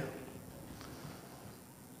today.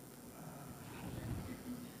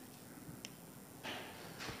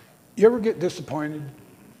 You ever get disappointed?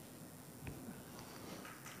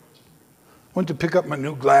 Went to pick up my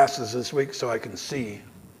new glasses this week so I can see.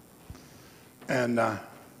 And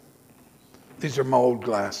these are my old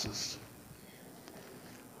glasses.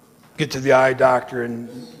 Get to the eye doctor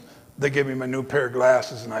and they give me my new pair of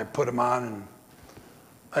glasses and I put them on and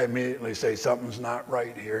I immediately say something's not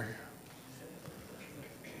right here.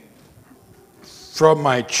 From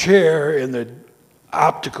my chair in the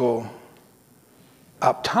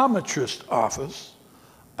optometrist office,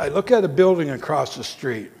 I look at a building across the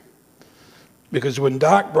street. Because when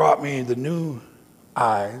Doc brought me the new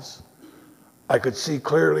eyes, I could see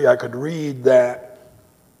clearly, I could read that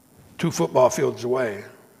 2 football fields away.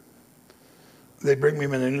 They bring me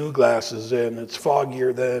my new glasses and it's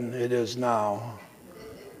foggier than it is now.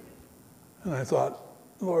 And I thought,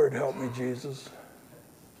 Lord, help me, Jesus.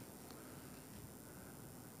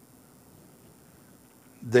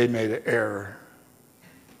 They made an error.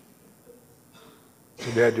 So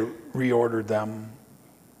they had to reorder them.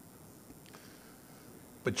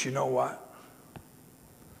 But you know what?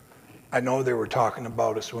 I know they were talking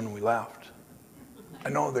about us when we left. I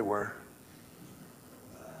know they were.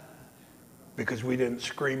 Because we didn't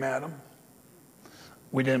scream at them.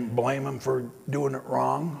 We didn't blame them for doing it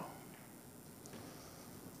wrong.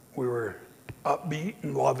 We were upbeat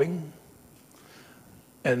and loving.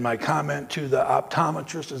 And my comment to the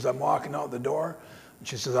optometrist as I'm walking out the door,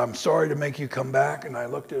 she says, "I'm sorry to make you come back." And I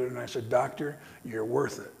looked at her and I said, "Doctor, you're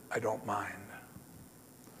worth it. I don't mind."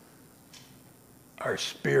 Our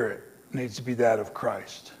spirit needs to be that of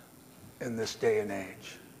Christ in this day and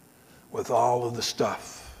age with all of the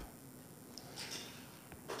stuff.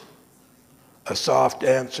 A soft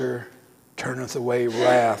answer turneth away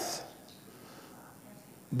wrath,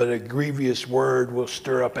 but a grievous word will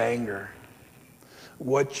stir up anger.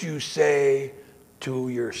 What you say to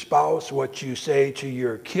your spouse, what you say to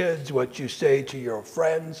your kids, what you say to your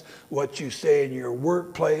friends, what you say in your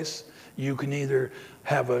workplace, you can either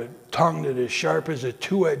have a tongue that is sharp as a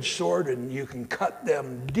 2-edged sword and you can cut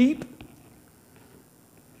them deep,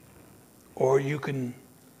 or you can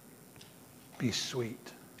be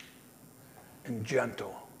sweet and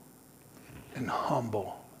gentle and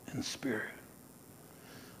humble in spirit.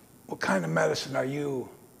 What kind of medicine are you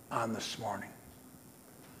on this morning?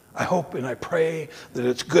 I hope and I pray that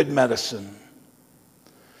it's good medicine.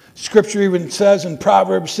 Scripture even says in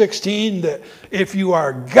Proverbs 16 that if you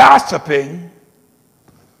are gossiping,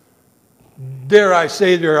 dare I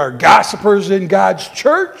say there are gossipers in God's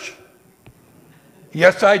church?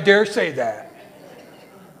 Yes, I dare say that.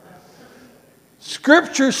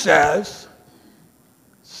 Scripture says,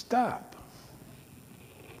 stop.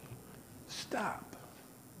 Stop.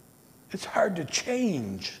 It's hard to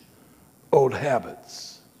change old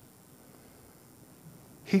habits.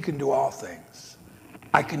 He can do all things.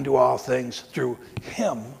 I can do all things through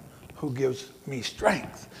him who gives me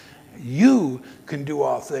strength. You can do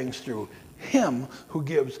all things through him who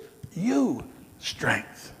gives you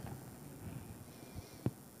strength.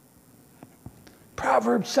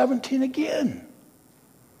 Proverbs 17 again.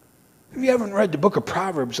 If you haven't read the book of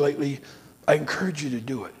Proverbs lately, I encourage you to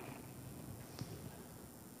do it.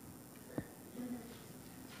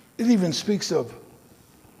 It even speaks of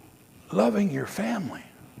loving your family.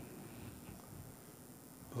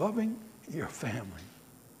 Loving your family.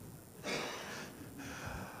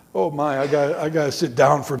 Oh my, I got to sit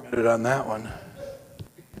down for a minute on that one.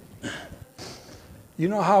 You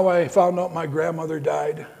know how I found out my grandmother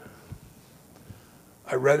died?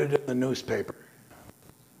 I read it in the newspaper.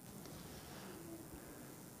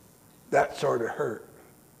 That sort of hurt.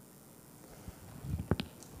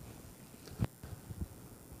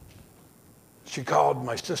 She called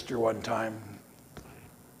my sister one time,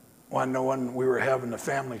 wanted to know when we were having a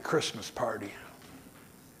family Christmas party.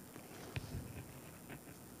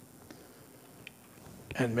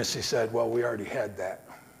 And Missy said, well, we already had that.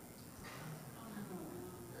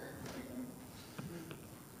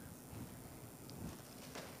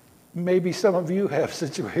 Maybe some of you have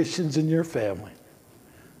situations in your family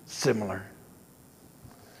similar.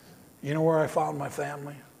 You know where I found my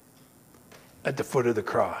family? At the foot of the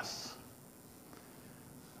cross.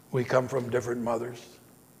 We come from different mothers.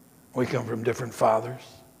 We come from different fathers.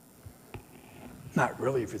 Not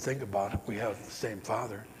really, if you think about it. We have the same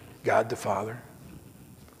Father, God the Father.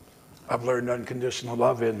 I've learned unconditional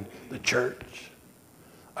love in the church.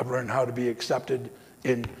 I've learned how to be accepted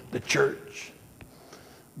in the church.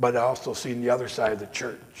 But I also seen the other side of the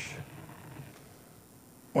church.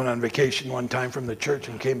 Went on vacation one time from the church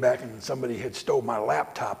and came back and somebody had stole my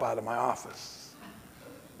laptop out of my office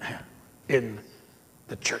in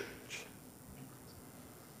the church.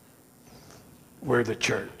 We're the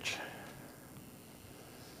church.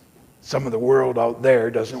 Some of the world out there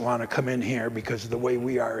doesn't want to come in here because of the way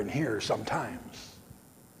we are in here sometimes.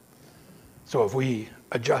 So if we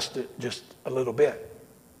adjust it just a little bit,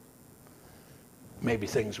 maybe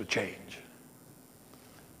things would change.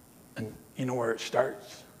 And you know where it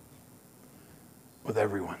starts? With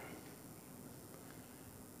everyone.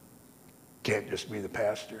 Can't just be the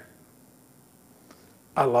pastor.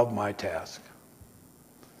 I love my task.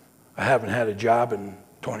 I haven't had a job in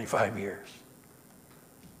 25 years.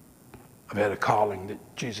 I've had a calling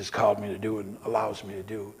that Jesus called me to do and allows me to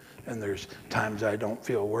do. And there's times I don't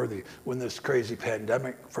feel worthy. When this crazy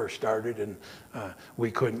pandemic first started and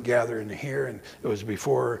we couldn't gather in here, and it was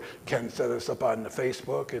before Ken set us up on the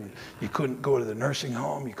Facebook, and you couldn't go to the nursing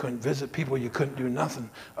home, you couldn't visit people, you couldn't do nothing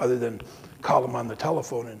other than call them on the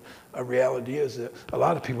telephone. And a reality is that a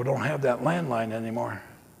lot of people don't have that landline anymore.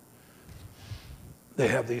 They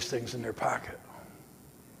have these things in their pocket.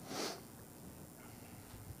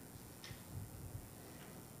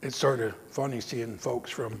 It's sort of funny seeing folks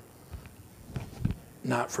from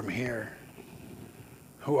not from here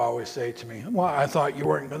who always say to me, well, I thought you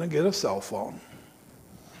weren't going to get a cell phone.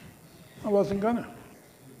 I wasn't going to.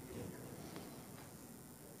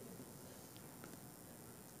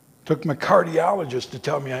 Took my cardiologist to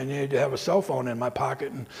tell me I needed to have a cell phone in my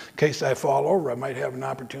pocket in case I fall over. I might have an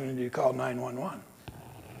opportunity to call 911.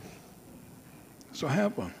 So I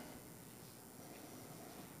have one.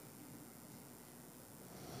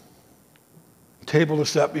 Table is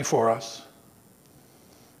set before us.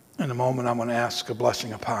 In a moment, I'm going to ask a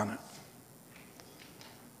blessing upon it.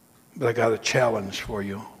 But I got a challenge for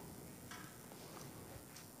you.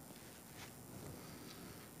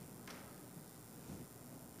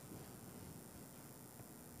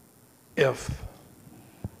 If,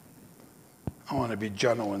 I want to be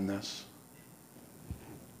gentle in this,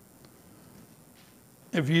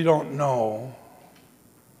 if you don't know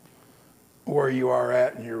where you are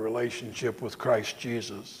at in your relationship with Christ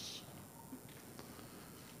Jesus,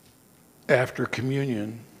 after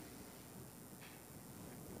communion,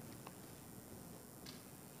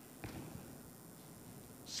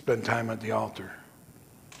 spend time at the altar.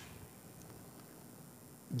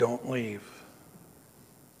 Don't leave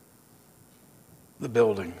the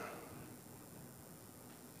building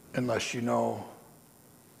unless you know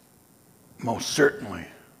most certainly,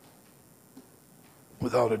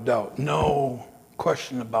 without a doubt, no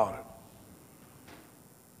question about it,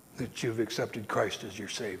 that you've accepted Christ as your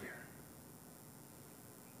Savior.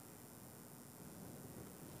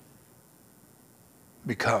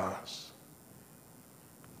 because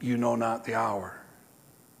you know not the hour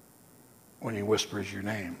when he whispers your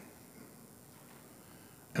name.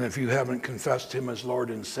 And if you haven't confessed him as Lord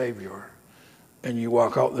and Savior, and you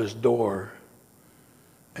walk out this door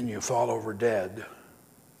and you fall over dead,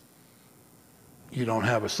 you don't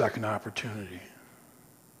have a second opportunity.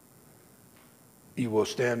 You will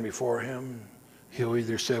stand before him. He'll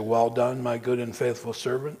either say, well done, my good and faithful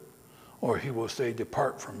servant, or he will say,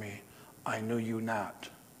 depart from me, I knew you not.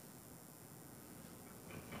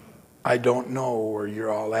 I don't know where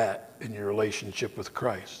you're all at in your relationship with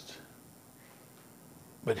Christ,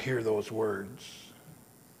 but hear those words.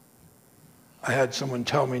 I had someone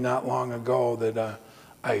tell me not long ago that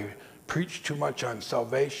I preached too much on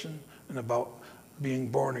salvation and about being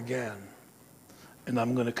born again. And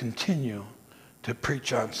I'm going to continue to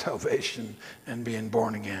preach on salvation and being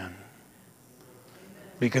born again.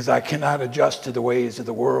 Because I cannot adjust to the ways of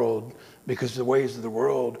the world, because the ways of the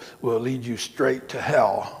world will lead you straight to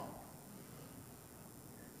hell.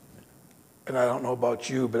 And I don't know about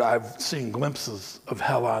you, but I've seen glimpses of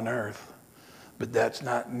hell on earth. But that's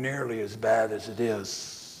not nearly as bad as it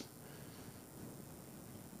is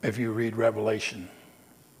if you read Revelation,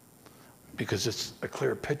 because it's a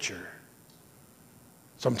clear picture.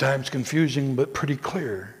 Sometimes confusing, but pretty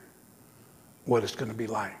clear what it's going to be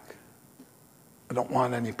like. I don't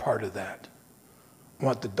want any part of that. I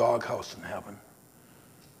want the doghouse in heaven,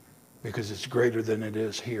 because it's greater than it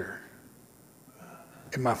is here.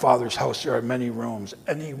 In my Father's house there are many rooms.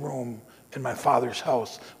 Any room in my Father's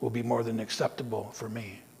house will be more than acceptable for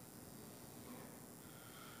me.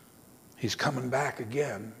 He's coming back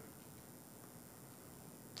again.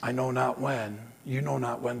 I know not when, you know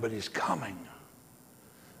not when, but he's coming.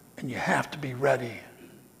 And you have to be ready.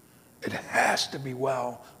 It has to be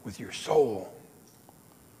well with your soul,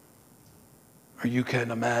 or you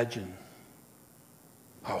can imagine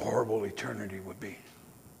how horrible eternity would be.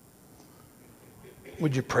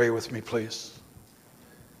 Would you pray with me, please?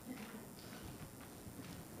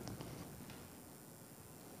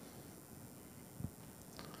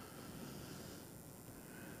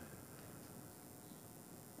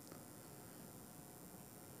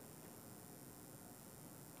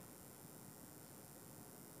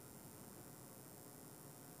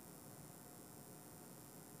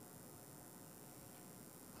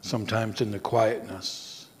 Sometimes in the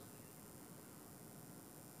quietness,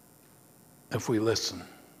 if we listen,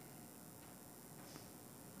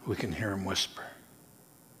 we can hear him whisper.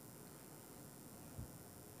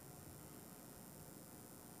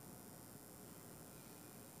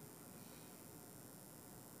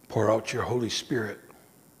 Pour out your Holy Spirit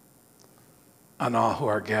on all who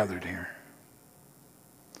are gathered here.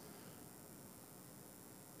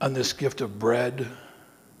 On this gift of bread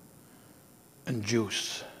and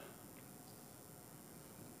juice,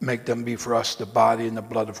 make them be for us the body and the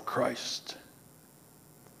blood of Christ,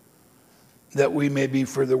 that we may be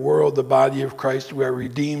for the world the body of Christ. We are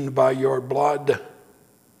redeemed by your blood.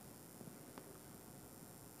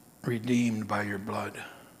 Redeemed by your blood.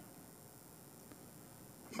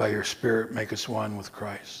 By your Spirit, make us one with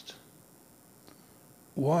Christ.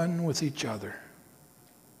 One with each other.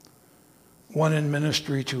 One in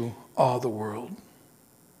ministry to all the world.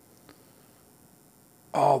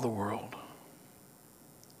 All the world.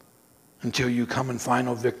 Until you come in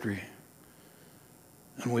final victory,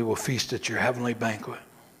 and we will feast at your heavenly banquet.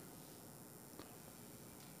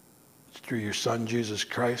 It's through your Son, Jesus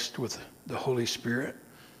Christ, with the Holy Spirit,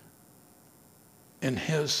 in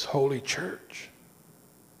his holy church.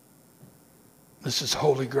 This is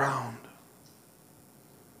holy ground.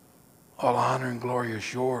 All honor and glory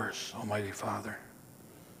is yours, Almighty Father,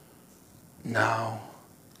 now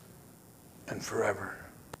and forever.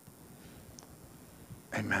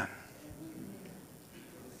 Amen.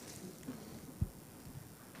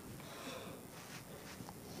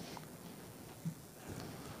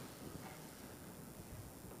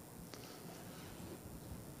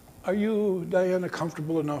 Are you, Diana,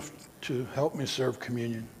 comfortable enough to help me serve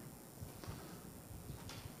communion?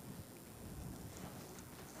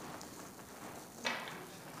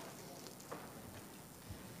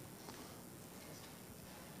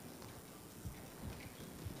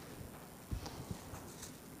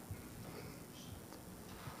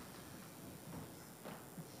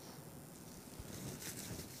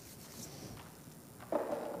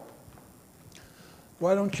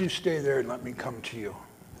 Why don't you stay there and let me come to you?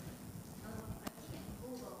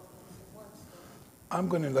 I'm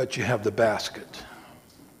going to let you have the basket.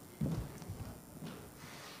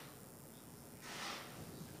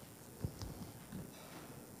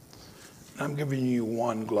 I'm giving you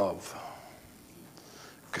one glove,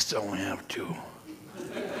 because I only have two.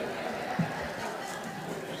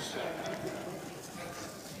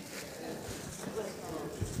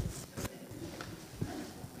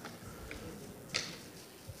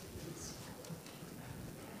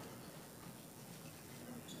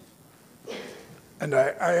 And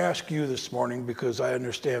I ask you this morning because I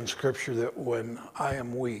understand Scripture that when I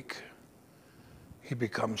am weak, he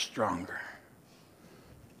becomes stronger.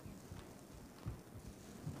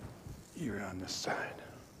 You're on this side.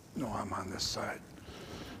 No, I'm on this side.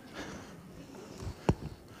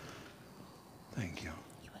 Thank you.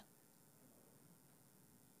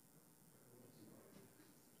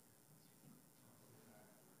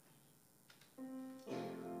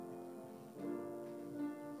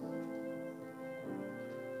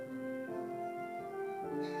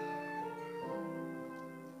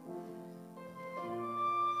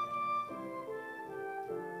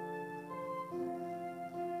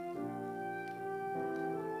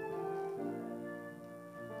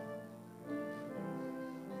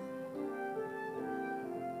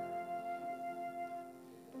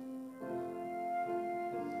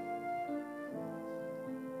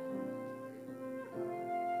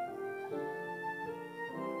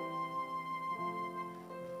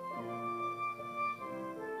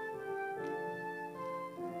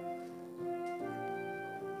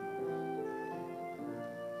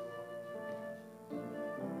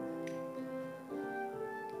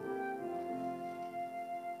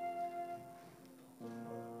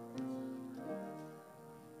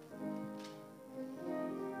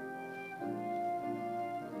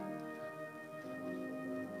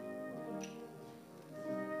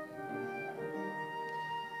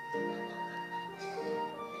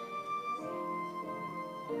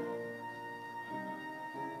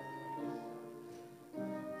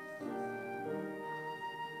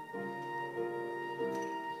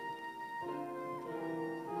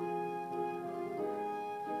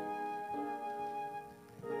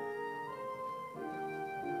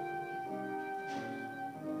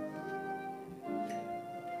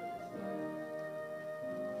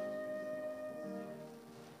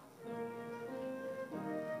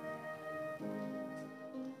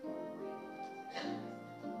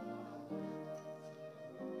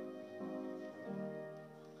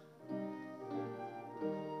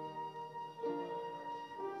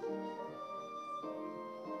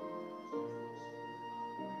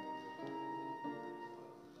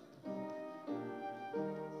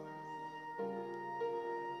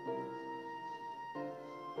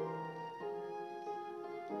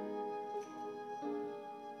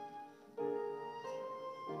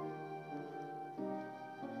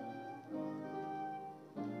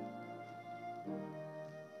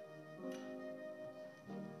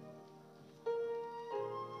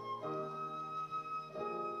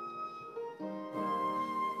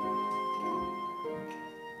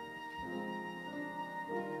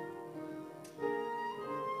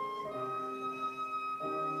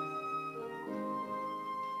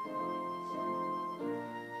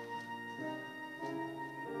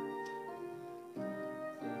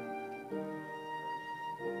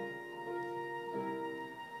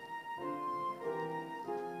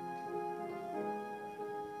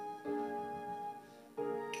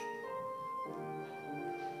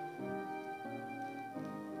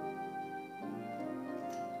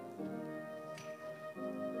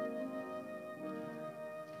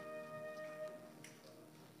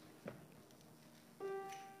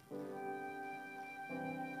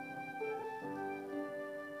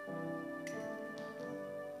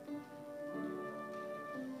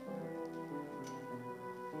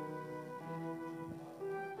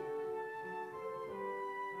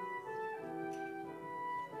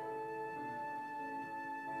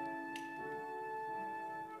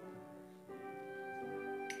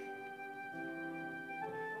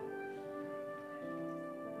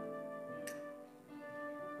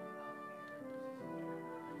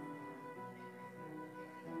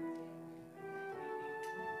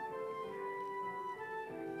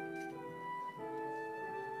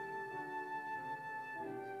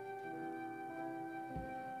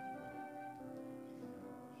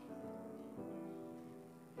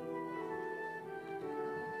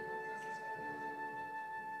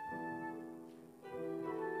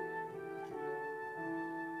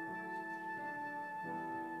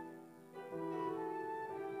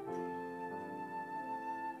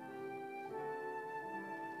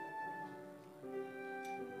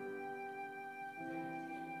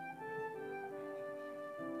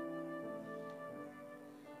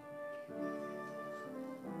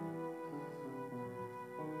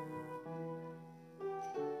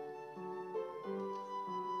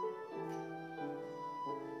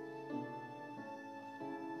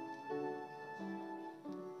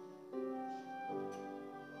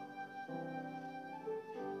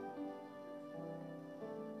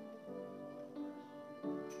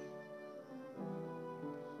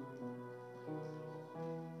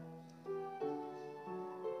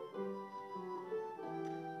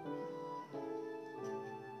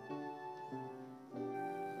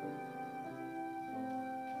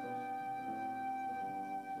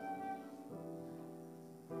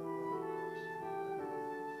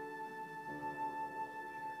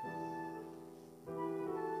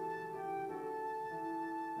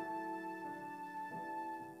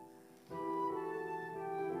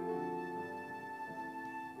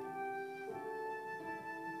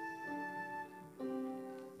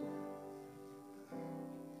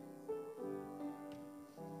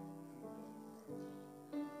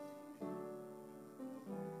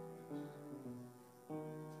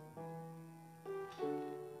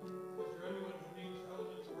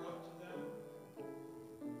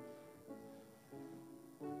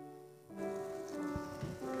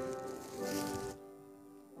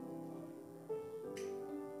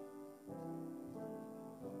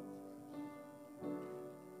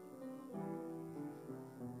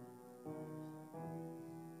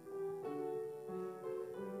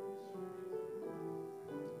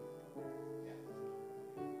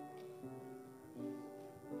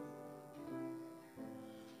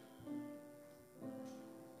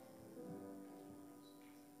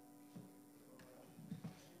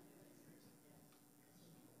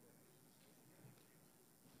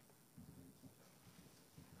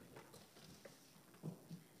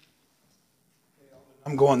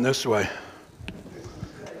 I'm going this way.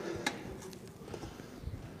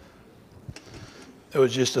 It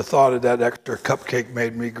was just the thought of that extra cupcake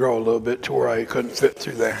made me grow a little bit to where I couldn't fit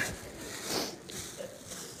through there.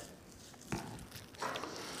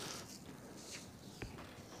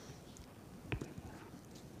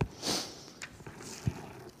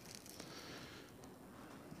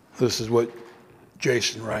 This is what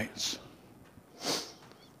Jason writes.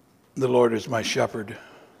 The Lord is my shepherd.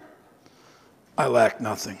 I lack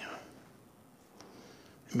nothing.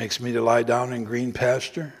 He makes me to lie down in green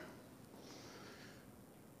pasture.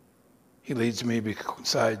 He leads me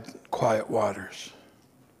beside quiet waters.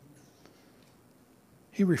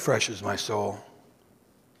 He refreshes my soul.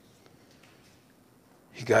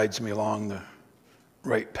 He guides me along the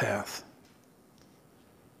right path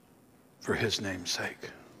for his name's sake.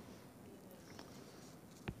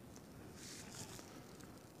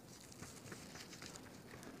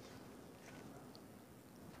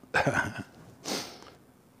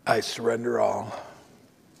 I surrender all.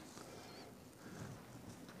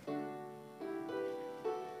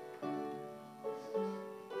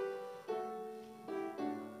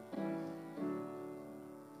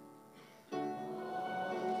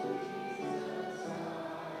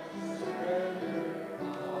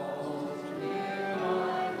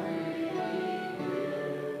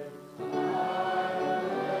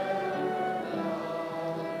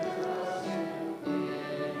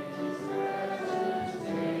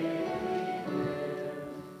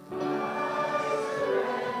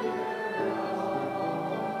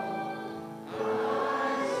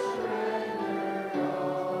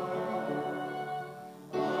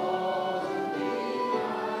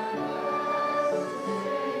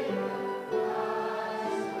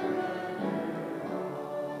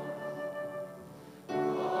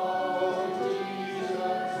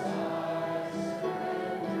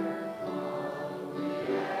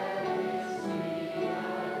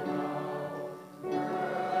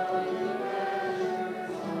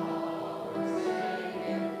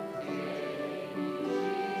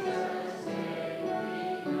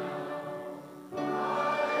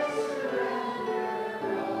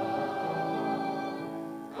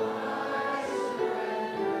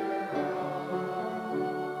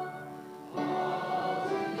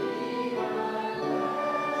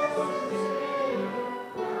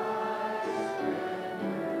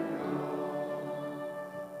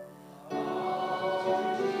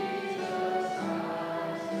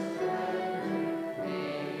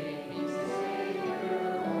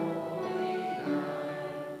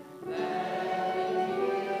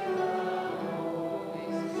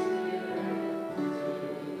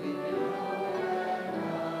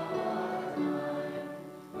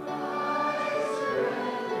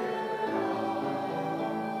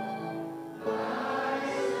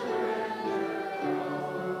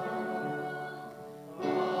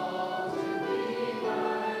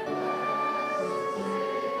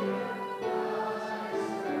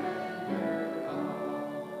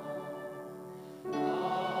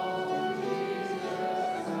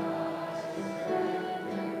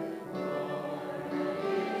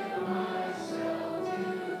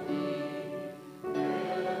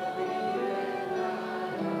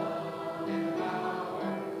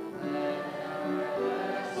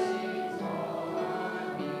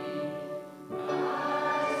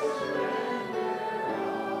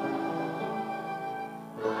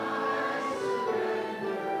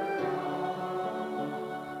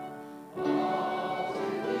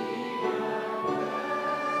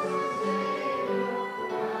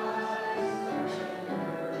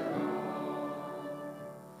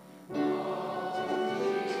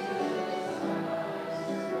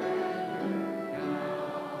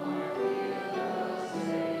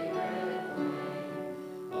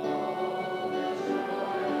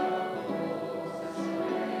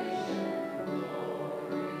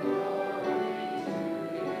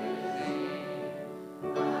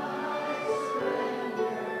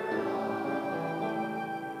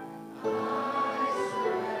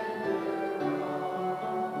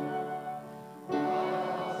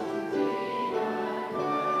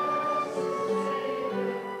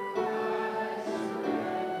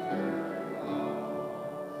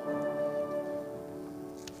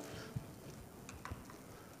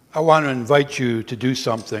 I want to invite you to do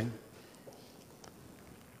something.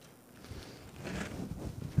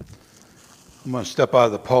 I'm going to step out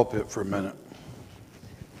of the pulpit for a minute.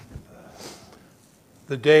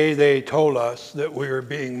 The day they told us that we were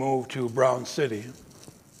being moved to Brown City,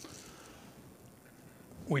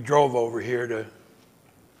 we drove over here to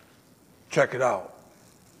check it out.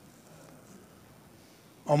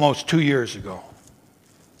 Almost 2 years ago.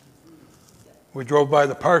 We drove by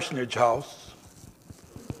the parsonage house,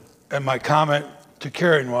 and my comment to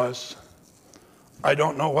Karen was, I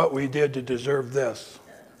don't know what we did to deserve this.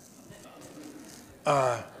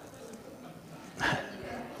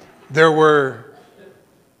 There were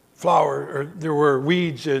there were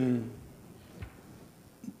weeds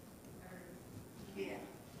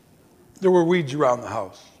there were weeds around the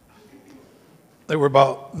house. They were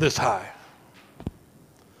about this high.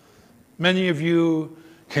 Many of you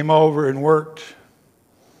came over and worked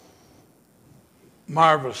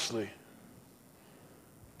marvelously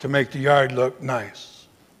to make the yard look nice.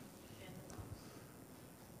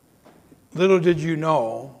 Little did you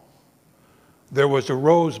know, there was a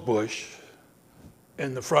rose bush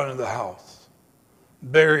in the front of the house,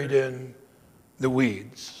 buried in the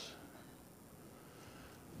weeds.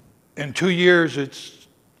 In 2 years, it's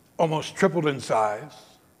almost tripled in size.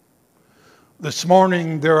 This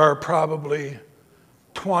morning, there are probably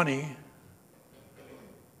 20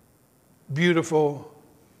 beautiful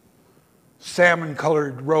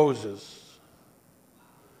salmon-colored roses.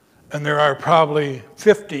 And there are probably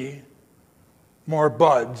 50 more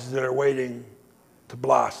buds that are waiting to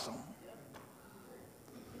blossom.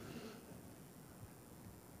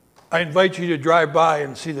 I invite you to drive by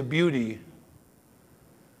and see the beauty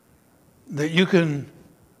that you can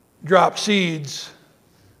drop seeds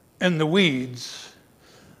in the weeds,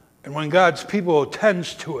 and when God's people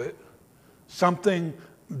attends to it, something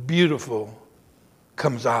beautiful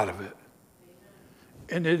comes out of it.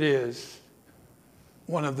 And it is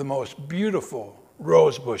one of the most beautiful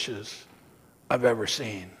rose bushes I've ever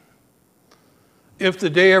seen. If the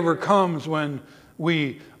day ever comes when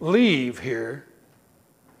we leave here,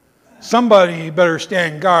 somebody better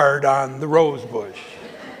stand guard on the rose bush,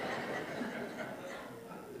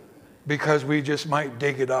 because we just might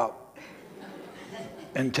dig it up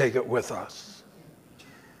and take it with us.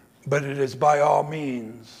 But it is by all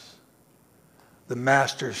means the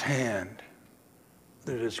Master's hand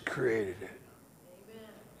that has created it. Amen.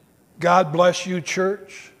 God bless you,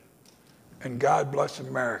 church, and God bless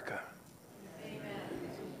America.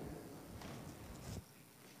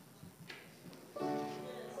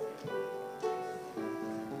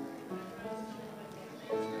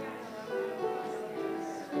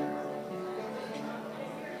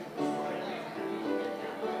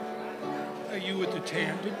 You with the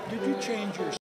tan, did you change your